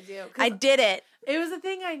proudly. I do. 'Cause I did it. it was a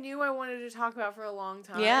thing I knew I wanted to talk about for a long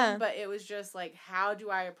time. Yeah. But it was just like, how do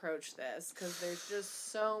I approach this? Because there's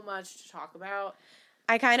just so much to talk about.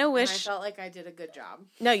 I kind of And I wish. felt like I did a good job.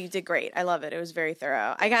 No, you did great. I love it. It was very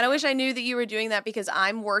thorough. I kind of wish I knew that you were doing that because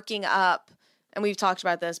I'm working up, and we've talked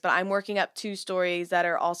about this, but I'm working up 2 stories that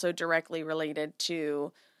are also directly related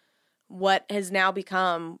to what has now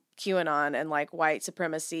become QAnon and like white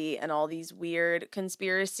supremacy and all these weird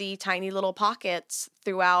conspiracy tiny little pockets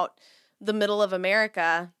throughout the middle of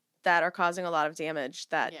America that are causing a lot of damage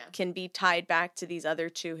that Yeah. can be tied back to these other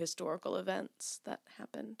 2 historical events that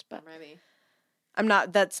happened. But I'm ready.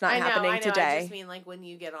 that's not happening I today. I just mean, like, when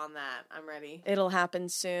you get on that, I'm ready. It'll happen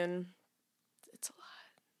soon. It's a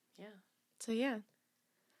lot. Yeah. So yeah.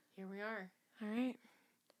 Here we are. All right.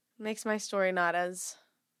 Makes my story not as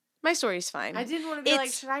my story's fine. I didn't want to be like,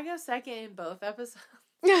 It's- should I go second in both episodes?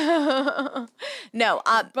 No,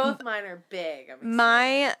 Both mine are big. I'm excited.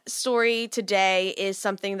 my story today is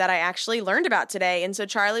something that I actually learned about today. And so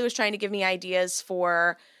Charlie was trying to give me ideas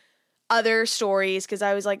for other stories because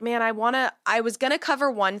I was like, man, I was going to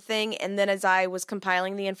cover one thing. And then as I was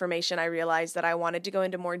compiling the information, I realized that I wanted to go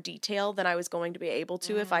into more detail than I was going to be able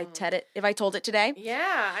to if I told it today.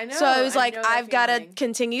 Yeah, I know. So I was like, know that I've got to feeling.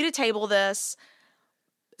 continue to table this.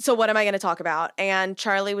 So what am I going to talk about? And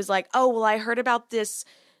Charlie was like, oh, well, I heard about this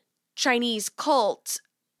Chinese cult.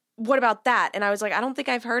 What about that? And I was like, I don't think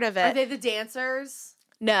I've heard of Are it. they the dancers?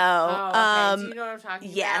 No. Oh, okay. Do you know what I'm talking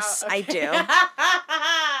yes, about? I Okay.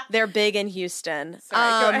 do. They're big in Houston.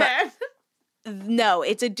 Sorry, go ahead. No,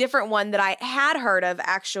 it's a different one that I had heard of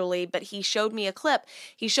actually, but he showed me a clip.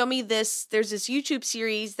 He showed me there's this YouTube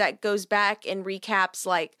series that goes back and recaps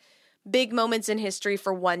like big moments in history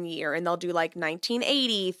for 1 year, and they'll do like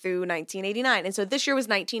 1980 through 1989. And so this year was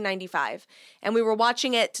 1995, and we were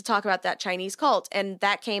watching it to talk about that Chinese cult, and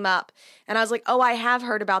that came up, and I was like, oh, I have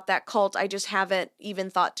heard about that cult. I just haven't even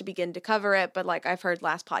thought to begin to cover it, but like I've heard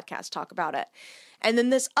last podcast talk about it. And then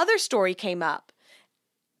this other story came up,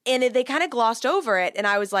 and they kind of glossed over it, and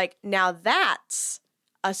I was like, now that's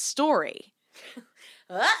a story.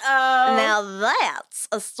 Uh-oh. Now that's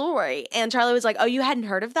a story. And Charlie was like, oh, you hadn't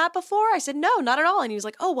heard of that before? I said, no, not at all. And he was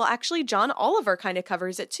like, oh, well, actually, John Oliver kind of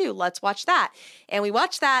covers it too. Let's watch that. And we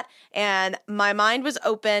watched that, and my mind was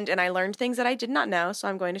opened, and I learned things that I did not know, so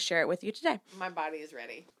I'm going to share it with you today. My body is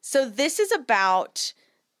ready. So this is about,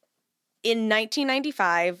 in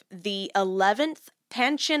 1995, the 11th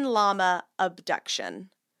Panchen Lama abduction.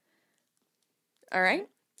 All right?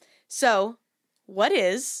 So what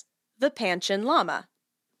is the Panchen Lama?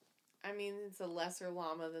 I mean, it's a lesser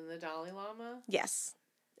llama than the Dalai Lama. Yes,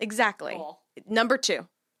 exactly. Cool. Number 2.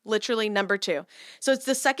 Literally number 2. So it's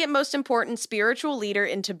the second most important spiritual leader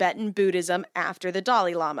in Tibetan Buddhism after the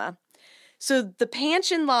Dalai Lama. So the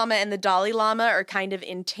Panchen Lama and the Dalai Lama are kind of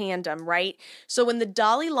in tandem, right? So when the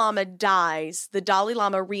Dalai Lama dies, the Dalai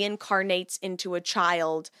Lama reincarnates into a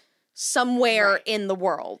child somewhere Right. in the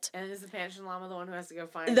world. And is the Panchen Lama the one who has to go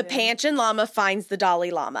find The him? Panchen Lama finds the Dalai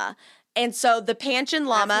Lama. And so the Panchen That's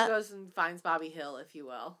Lama... who goes and finds Bobby Hill, if you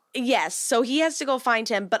will. Yes, so he has to go find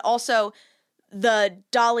him, but also the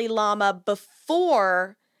Dalai Lama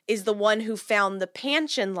before is the one who found the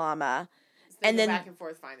Panchen Lama. So they And go then back and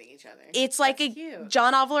forth finding each other. It's like That's cute.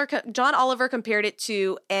 John Oliver compared it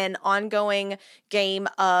to an ongoing game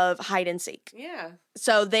of hide and seek. Yeah.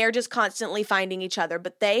 So they're just constantly finding each other,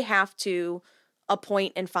 but they have to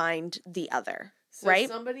appoint and find the other, So right?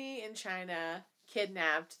 somebody in China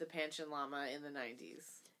kidnapped the Panchen Lama in the 90s.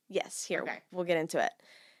 Yes, here, Okay. we'll get into it.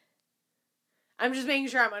 I'm just making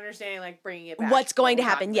sure I'm understanding, like, bringing it back. What's going to what we're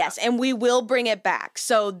happen? talking Yes, about. and we will bring it back.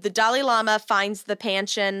 So the Dalai Lama finds the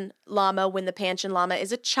Panchen Lama when the Panchen Lama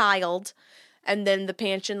is a child, and then the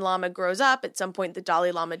Panchen Lama grows up. At some point, the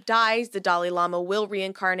Dalai Lama dies. The Dalai Lama will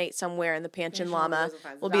reincarnate somewhere, and the Panchen Lama goes and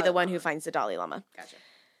finds the will be the Dalai one who Lama. finds the Dalai Lama. Gotcha.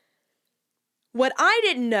 What I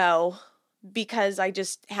didn't know, because I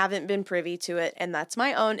just haven't been privy to it, and that's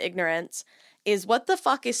my own ignorance, is what the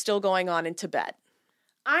fuck is still going on in Tibet?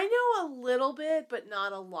 I know a little bit, but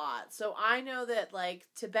not a lot. So I know that, like,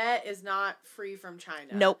 Tibet is not free from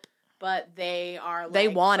China. Nope. But they are, like, They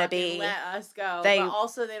wanna fucking be. let us go. They- But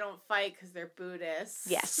also they don't fight because they're Buddhists.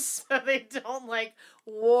 Yes. So they don't, like,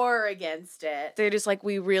 war against it. They're just like,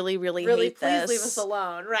 we really, really, Really, hate please this. leave us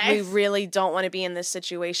alone, right? We really don't want to be in this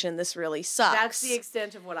situation. This really sucks. That's the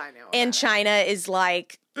extent of what I know. And about it. China is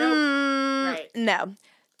like, Nope. Right. no.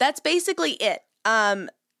 That's basically it.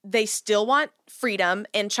 They still want freedom,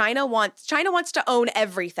 and China wants to own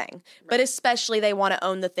everything, but especially they want to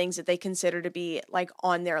own the things that they consider to be like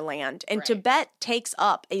on their land. And Right. Tibet takes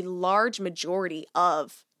up a large majority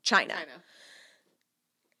of China.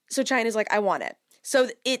 So China's like, I want it. So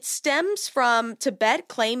it stems from Tibet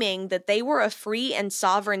claiming that they were a free and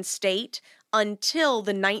sovereign state until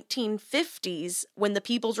the 1950s when the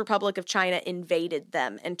People's Republic of China invaded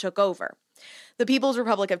them and took over. The People's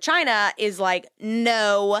Republic of China is like,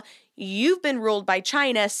 no, you've been ruled by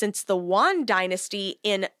China since the Yuan dynasty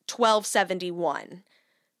in 1271.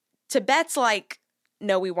 Tibet's like,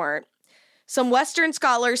 no, we weren't. Some Western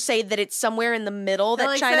scholars say that it's somewhere in the middle They're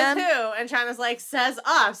that like, China... says who? And China's like, says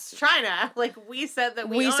us, China. Like, we said that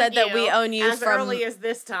we own you as from early as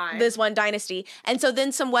this time. this one dynasty. And so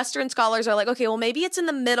then some Western scholars are like, okay, well, maybe it's in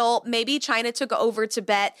the middle. Maybe China took over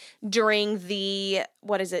Tibet during the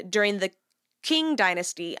Qing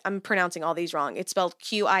dynasty. I'm pronouncing all these wrong. It's spelled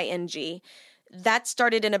Qing. That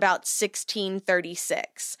started in about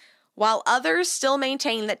 1636. While others still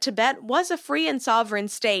maintain that Tibet was a free and sovereign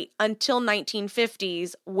state until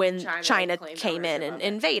 1950s when China claimed came in ownership and of it.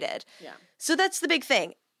 invaded. Yeah. So that's the big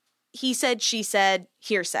thing. He said, she said,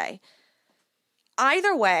 hearsay.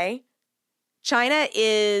 Either way, China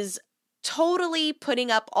is totally putting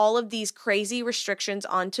up all of these crazy restrictions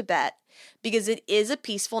on Tibet because it is a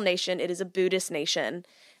peaceful nation. It is a Buddhist nation.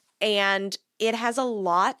 And it has a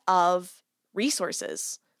lot of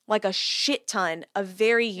resources, like a shit ton of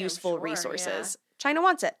very useful sure, resources. China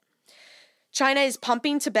wants it. China is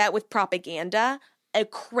pumping Tibet with propaganda, a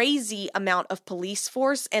crazy amount of police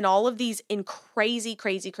force, and all of these in crazy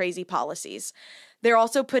policies. They're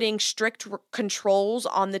also putting strict controls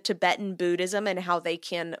on the Tibetan Buddhism and how they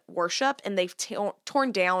can worship, and they've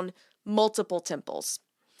torn down multiple temples.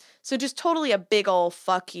 So just totally a big ol'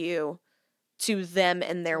 fuck you to them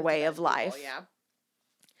and their way of life. Yeah.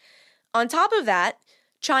 On top of that,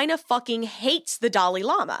 China fucking hates the Dalai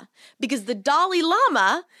Lama because the Dalai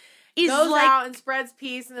Lama is goes like out and spreads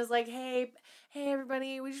peace and is like, hey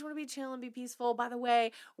everybody, we just want to be chill and be peaceful. By the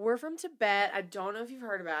way, we're from Tibet. I don't know if you've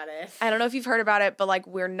heard about it. I don't know if you've heard about it, but like,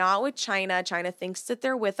 we're not with China. China thinks that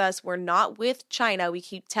they're with us. We're not with China. We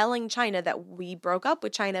keep telling China that we broke up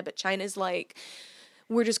with China, but China's like,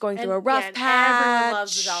 we're just going through a rough patch. Everyone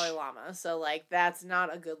loves the Dalai Lama, so like that's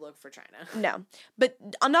not a good look for China. No, but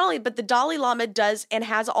the Dalai Lama does and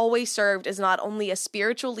has always served as not only a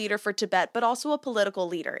spiritual leader for Tibet, but also a political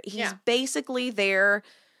leader. He's basically their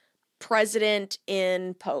president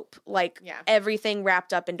in Pope, like everything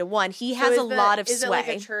wrapped up into one. He has a lot of sway. Is it like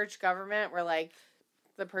a church government where like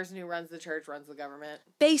the person who runs the church runs the government?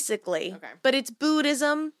 Basically, okay. But it's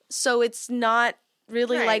Buddhism, so it's not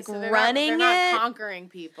really like so running they're not conquering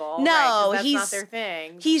people. No, that's not their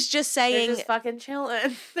thing. He's just saying they're just fucking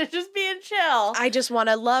chilling. They're just being chill. I just want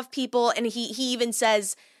to love people, and he even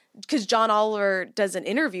says, because John Oliver does an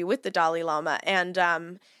interview with the Dalai Lama,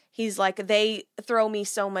 and he's like, they throw me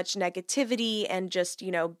so much negativity and just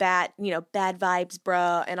bad vibes,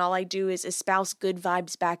 bruh, and all I do is espouse good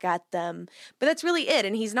vibes back at them. But that's really it,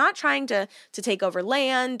 and he's not trying to take over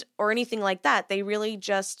land or anything like that. They really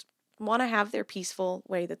just want to have their peaceful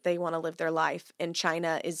way that they want to live their life. And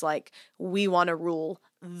China is like, we want to rule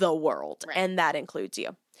the world. Right. And that includes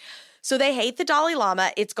you. So they hate the Dalai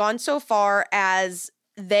Lama. It's gone so far as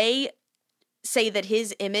they say that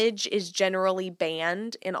his image is generally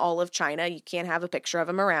banned in all of China. You can't have a picture of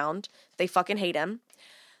him around. They fucking hate him.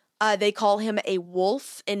 They call him a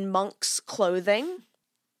wolf in monk's clothing.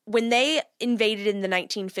 When they invaded in the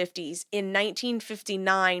 1950s, in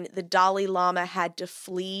 1959, the Dalai Lama had to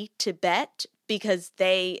flee Tibet because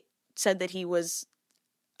they said that he was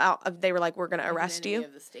out. They were like, we're going to arrest you.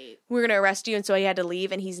 We're going to arrest you. And so he had to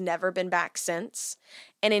leave, and he's never been back since.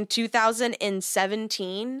 And in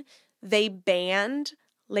 2017, they banned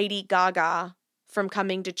Lady Gaga from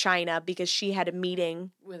coming to China because she had a meeting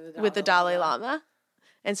with the Dalai Lama.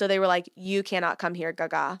 And so they were like, you cannot come here,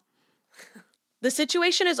 Gaga. The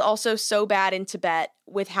situation is also so bad in Tibet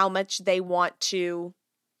with how much they want to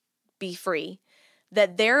be free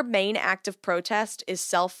that their main act of protest is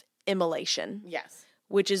self-immolation. Yes.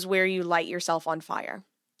 Which is where you light yourself on fire.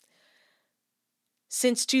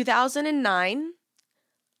 Since 2009,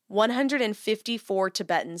 154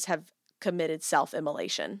 Tibetans have committed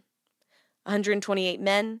self-immolation. 128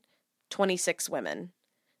 men, 26 women.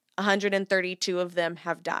 132 of them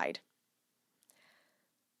have died.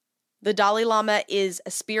 The Dalai Lama is a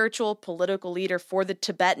spiritual political leader for the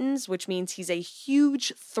Tibetans, which means he's a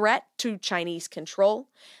huge threat to Chinese control.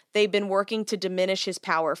 They've been working to diminish his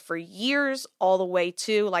power for years, all the way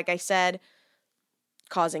to, like I said,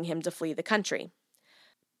 causing him to flee the country.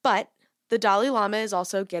 But the Dalai Lama is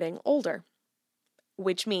also getting older,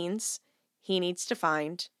 which means he needs to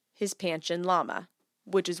find his Panchen Lama,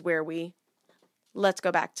 which is where let's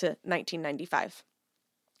go back to 1995.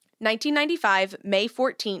 1995, May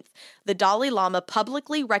 14th, the Dalai Lama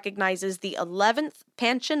publicly recognizes the 11th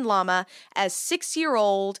Panchen Lama as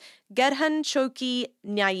 6-year-old Gedhun Choki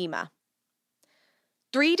Nyima.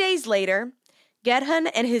 3 days later,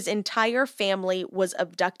 Gedhun and his entire family was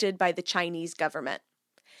abducted by the Chinese government.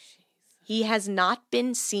 He has not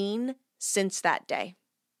been seen since that day.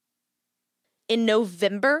 In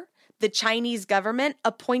November, the Chinese government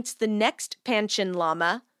appoints the next Panchen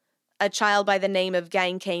Lama, a child by the name of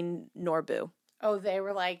Gangkane Norbu. Oh, they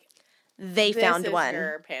were like, they found one.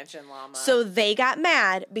 Your Panchen Lama. So they got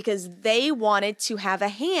mad because they wanted to have a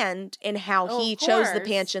hand in how he chose the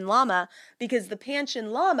Panchen Lama, because the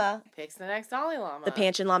Panchen Lama picks the next Dalai Lama. The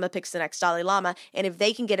Panchen Lama picks the next Dalai Lama, and if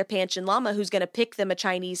they can get a Panchen Lama who's going to pick them a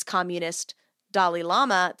Chinese communist Dalai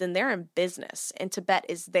Lama, then they're in business, and Tibet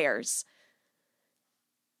is theirs.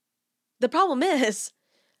 The problem is,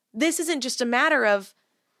 this isn't just a matter of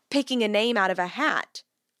picking a name out of a hat,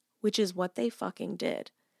 which is what they fucking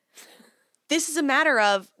did. This is a matter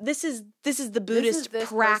of, this is the Buddhist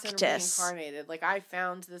practice. Reincarnated. Like, I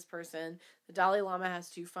found this person. The Dalai Lama has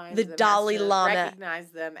to find the them, Dalai has to Lama recognize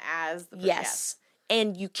them as the person. Yes.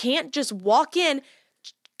 And you can't just walk in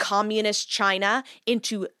communist China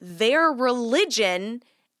into their religion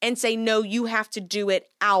and say, no, you have to do it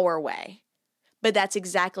our way. But that's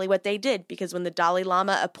exactly what they did, because when the Dalai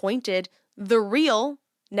Lama appointed the real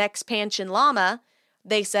next Panchen Lama,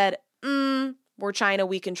 they said, we're China,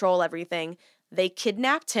 we control everything. They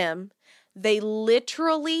kidnapped him. They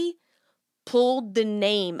literally pulled the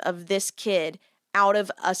name of this kid out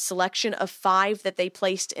of a selection of 5 that they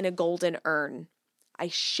placed in a golden urn. I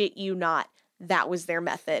shit you not. That was their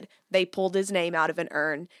method. They pulled his name out of an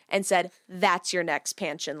urn and said, that's your next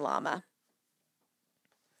Panchen Lama.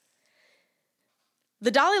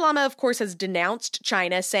 The Dalai Lama, of course, has denounced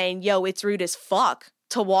China, saying, yo, it's rude as fuck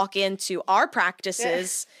to walk into our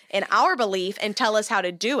practices and our belief and tell us how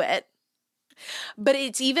to do it. But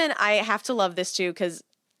it's even, I have to love this too, because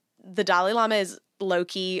the Dalai Lama is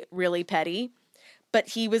low-key really petty. But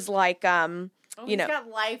he was like, he's got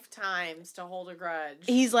lifetimes to hold a grudge.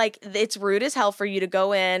 He's like, it's rude as hell for you to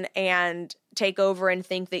go in and take over and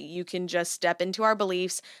think that you can just step into our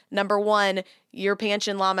beliefs. Number one, your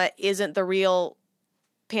Panchen Lama isn't the real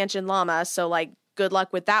Panchen Lama, so like, good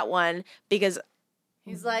luck with that one, because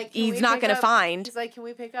he's like, he's not going to find. He's like, can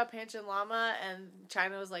we pick up Panchen Lama? And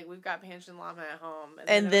China was like, we've got Panchen Lama at home.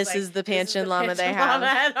 And this is the Panchen Lama they have.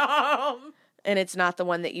 At home. And it's not the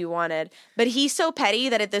one that you wanted. But he's so petty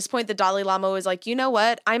that at this point, the Dalai Lama was like, you know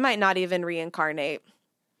what? I might not even reincarnate.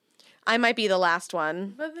 I might be the last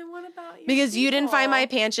one. But then what about you? Because you didn't find my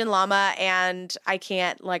Panchen Lama, and I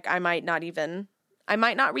can't, like, I might not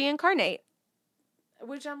reincarnate.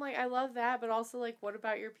 Which I'm like, I love that, but also, like, what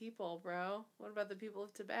about your people, bro? What about the people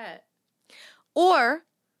of Tibet? Or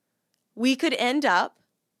we could end up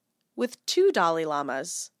with 2 Dalai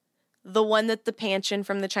Lamas. The one that the Panchen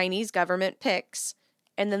from the Chinese government picks,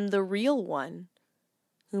 and then the real one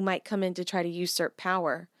who might come in to try to usurp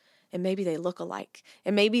power. And maybe they look alike.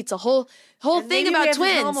 And maybe it's a whole thing about twins.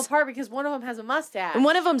 And tell them apart because one of them has a mustache. And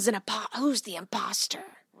one of them's who's the imposter?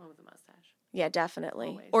 One with a mustache. Yeah, definitely.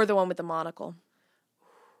 Always. Or the one with the monocle.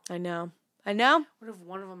 I know. What if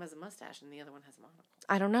one of them has a mustache and the other one has a monocle?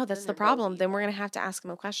 I don't know. That's the problem. Then we're going to have to ask him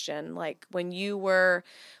a question. Like, when you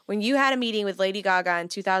had a meeting with Lady Gaga in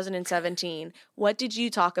 2017, what did you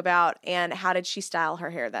talk about and how did she style her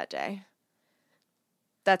hair that day?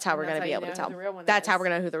 That's how we're going to be able to tell. That's how we're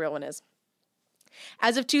going to know who the real one is.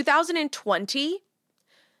 As of 2020,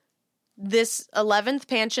 this 11th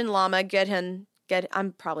Panchen Lama,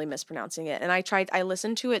 I'm probably mispronouncing it. And I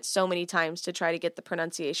listened to it so many times to try to get the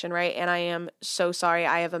pronunciation right. And I am so sorry.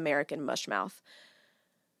 I have American mush mouth.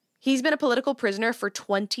 He's been a political prisoner for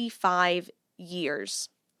 25 years.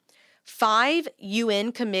 5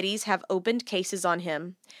 UN committees have opened cases on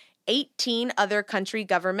him. 18 other country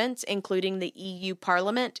governments, including the EU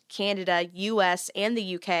Parliament, Canada, US, and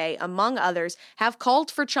the UK, among others, have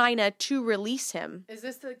called for China to release him. Is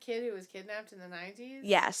this the kid who was kidnapped in the 90s?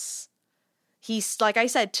 Yes. He's, like I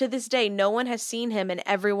said, to this day, no one has seen him, and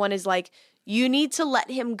everyone is like, you need to let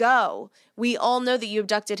him go. We all know that you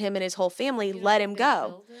abducted him and his whole family. Let him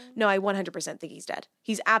go. No, I 100% think he's dead.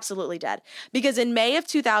 He's absolutely dead. Because in May of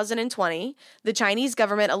 2020, the Chinese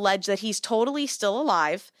government alleged that he's totally still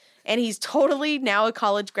alive, and he's totally now a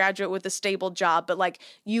college graduate with a stable job. But, like,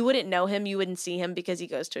 you wouldn't know him, you wouldn't see him because he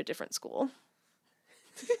goes to a different school.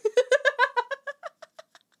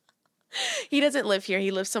 He doesn't live here.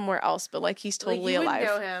 He lives somewhere else, but, like, he's totally alive. You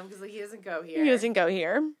wouldn't know him because, like, he doesn't go here. He doesn't go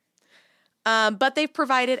here. But they've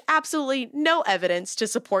provided absolutely no evidence to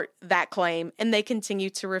support that claim, and they continue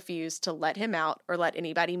to refuse to let him out or let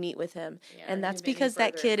anybody meet with him. Yeah, and that's because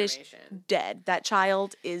that kid is dead. That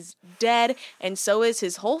child is dead, and so is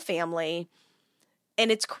his whole family.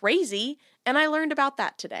 And it's crazy, and I learned about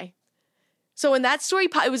that today. So in that story,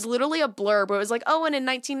 it was literally a blurb where it was like, oh, and in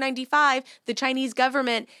 1995, the Chinese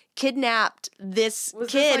government kidnapped this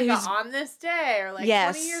kid who's on this day, or like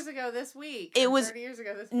 20 years ago this week. It was 30 years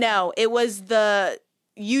ago this week. No, it was the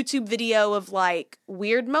YouTube video of like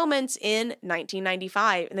weird moments in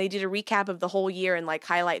 1995, and they did a recap of the whole year and like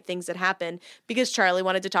highlight things that happened because Charlie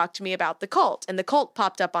wanted to talk to me about the cult, and the cult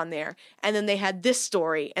popped up on there, and then they had this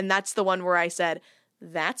story, and that's the one where I said,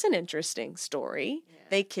 that's an interesting story. Yeah.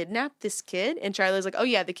 They kidnapped this kid, and Charlie was like, oh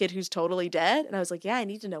yeah, the kid who's totally dead. And I was like, yeah, I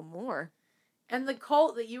need to know more. And the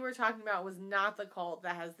cult that you were talking about was not the cult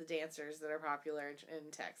that has the dancers that are popular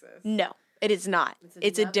in Texas. No, it is not.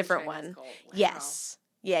 It's a different Chinese one. Cult. Wow. Yes.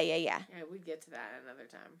 Yeah. Yeah, we'd get to that another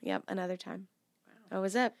time. Yep, another time. Wow. That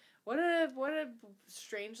was it. What a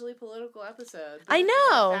strangely political episode. I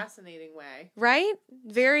know. In a fascinating way. Right?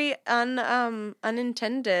 Very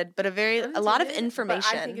unintended, but a lot of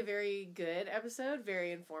information. But I think a very good episode,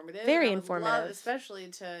 very informative. Very informative. Love, especially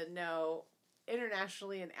to know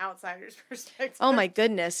internationally and outsiders' perspective. Oh my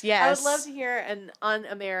goodness, yes. I would love to hear an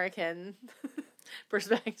un-American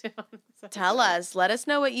perspective on this episode. Tell us. Let us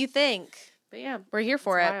know what you think. But yeah, we're here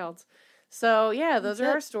for it. Wild. So, yeah, those are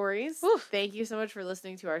our stories. Oof. Thank you so much for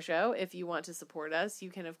listening to our show. If you want to support us, you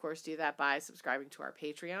can, of course, do that by subscribing to our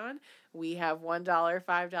Patreon. We have $1, $5,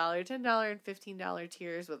 $10, and $15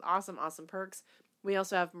 tiers with awesome, awesome perks. We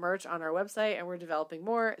also have merch on our website, and we're developing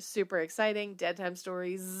more. Super exciting. Deadtime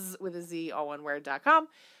Stories with a Z, all one word.com.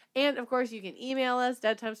 And, of course, you can email us,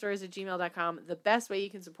 deadtimestories@gmail.com. The best way you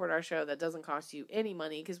can support our show that doesn't cost you any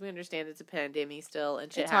money, because we understand it's a pandemic still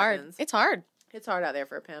and shit happens. It's hard. It's hard out there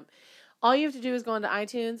for a pimp. All you have to do is go into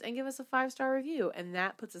iTunes and give us a 5-star review, and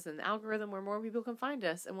that puts us in the algorithm where more people can find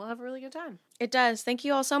us, and we'll have a really good time. It does. Thank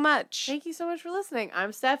you all so much. Thank you so much for listening.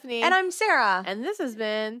 I'm Stephanie. And I'm Sarah. And this has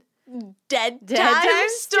been Dead Time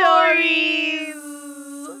Stories.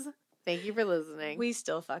 Thank you for listening. We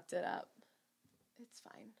still fucked it up. It's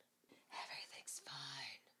fine. Everything's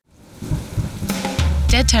fine.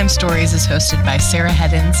 Dead Time Stories is hosted by Sarah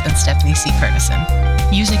Heddens and Stephanie C. Curtison.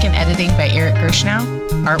 Music and editing by Eric Gershnow.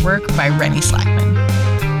 Artwork by Rennie Slackman.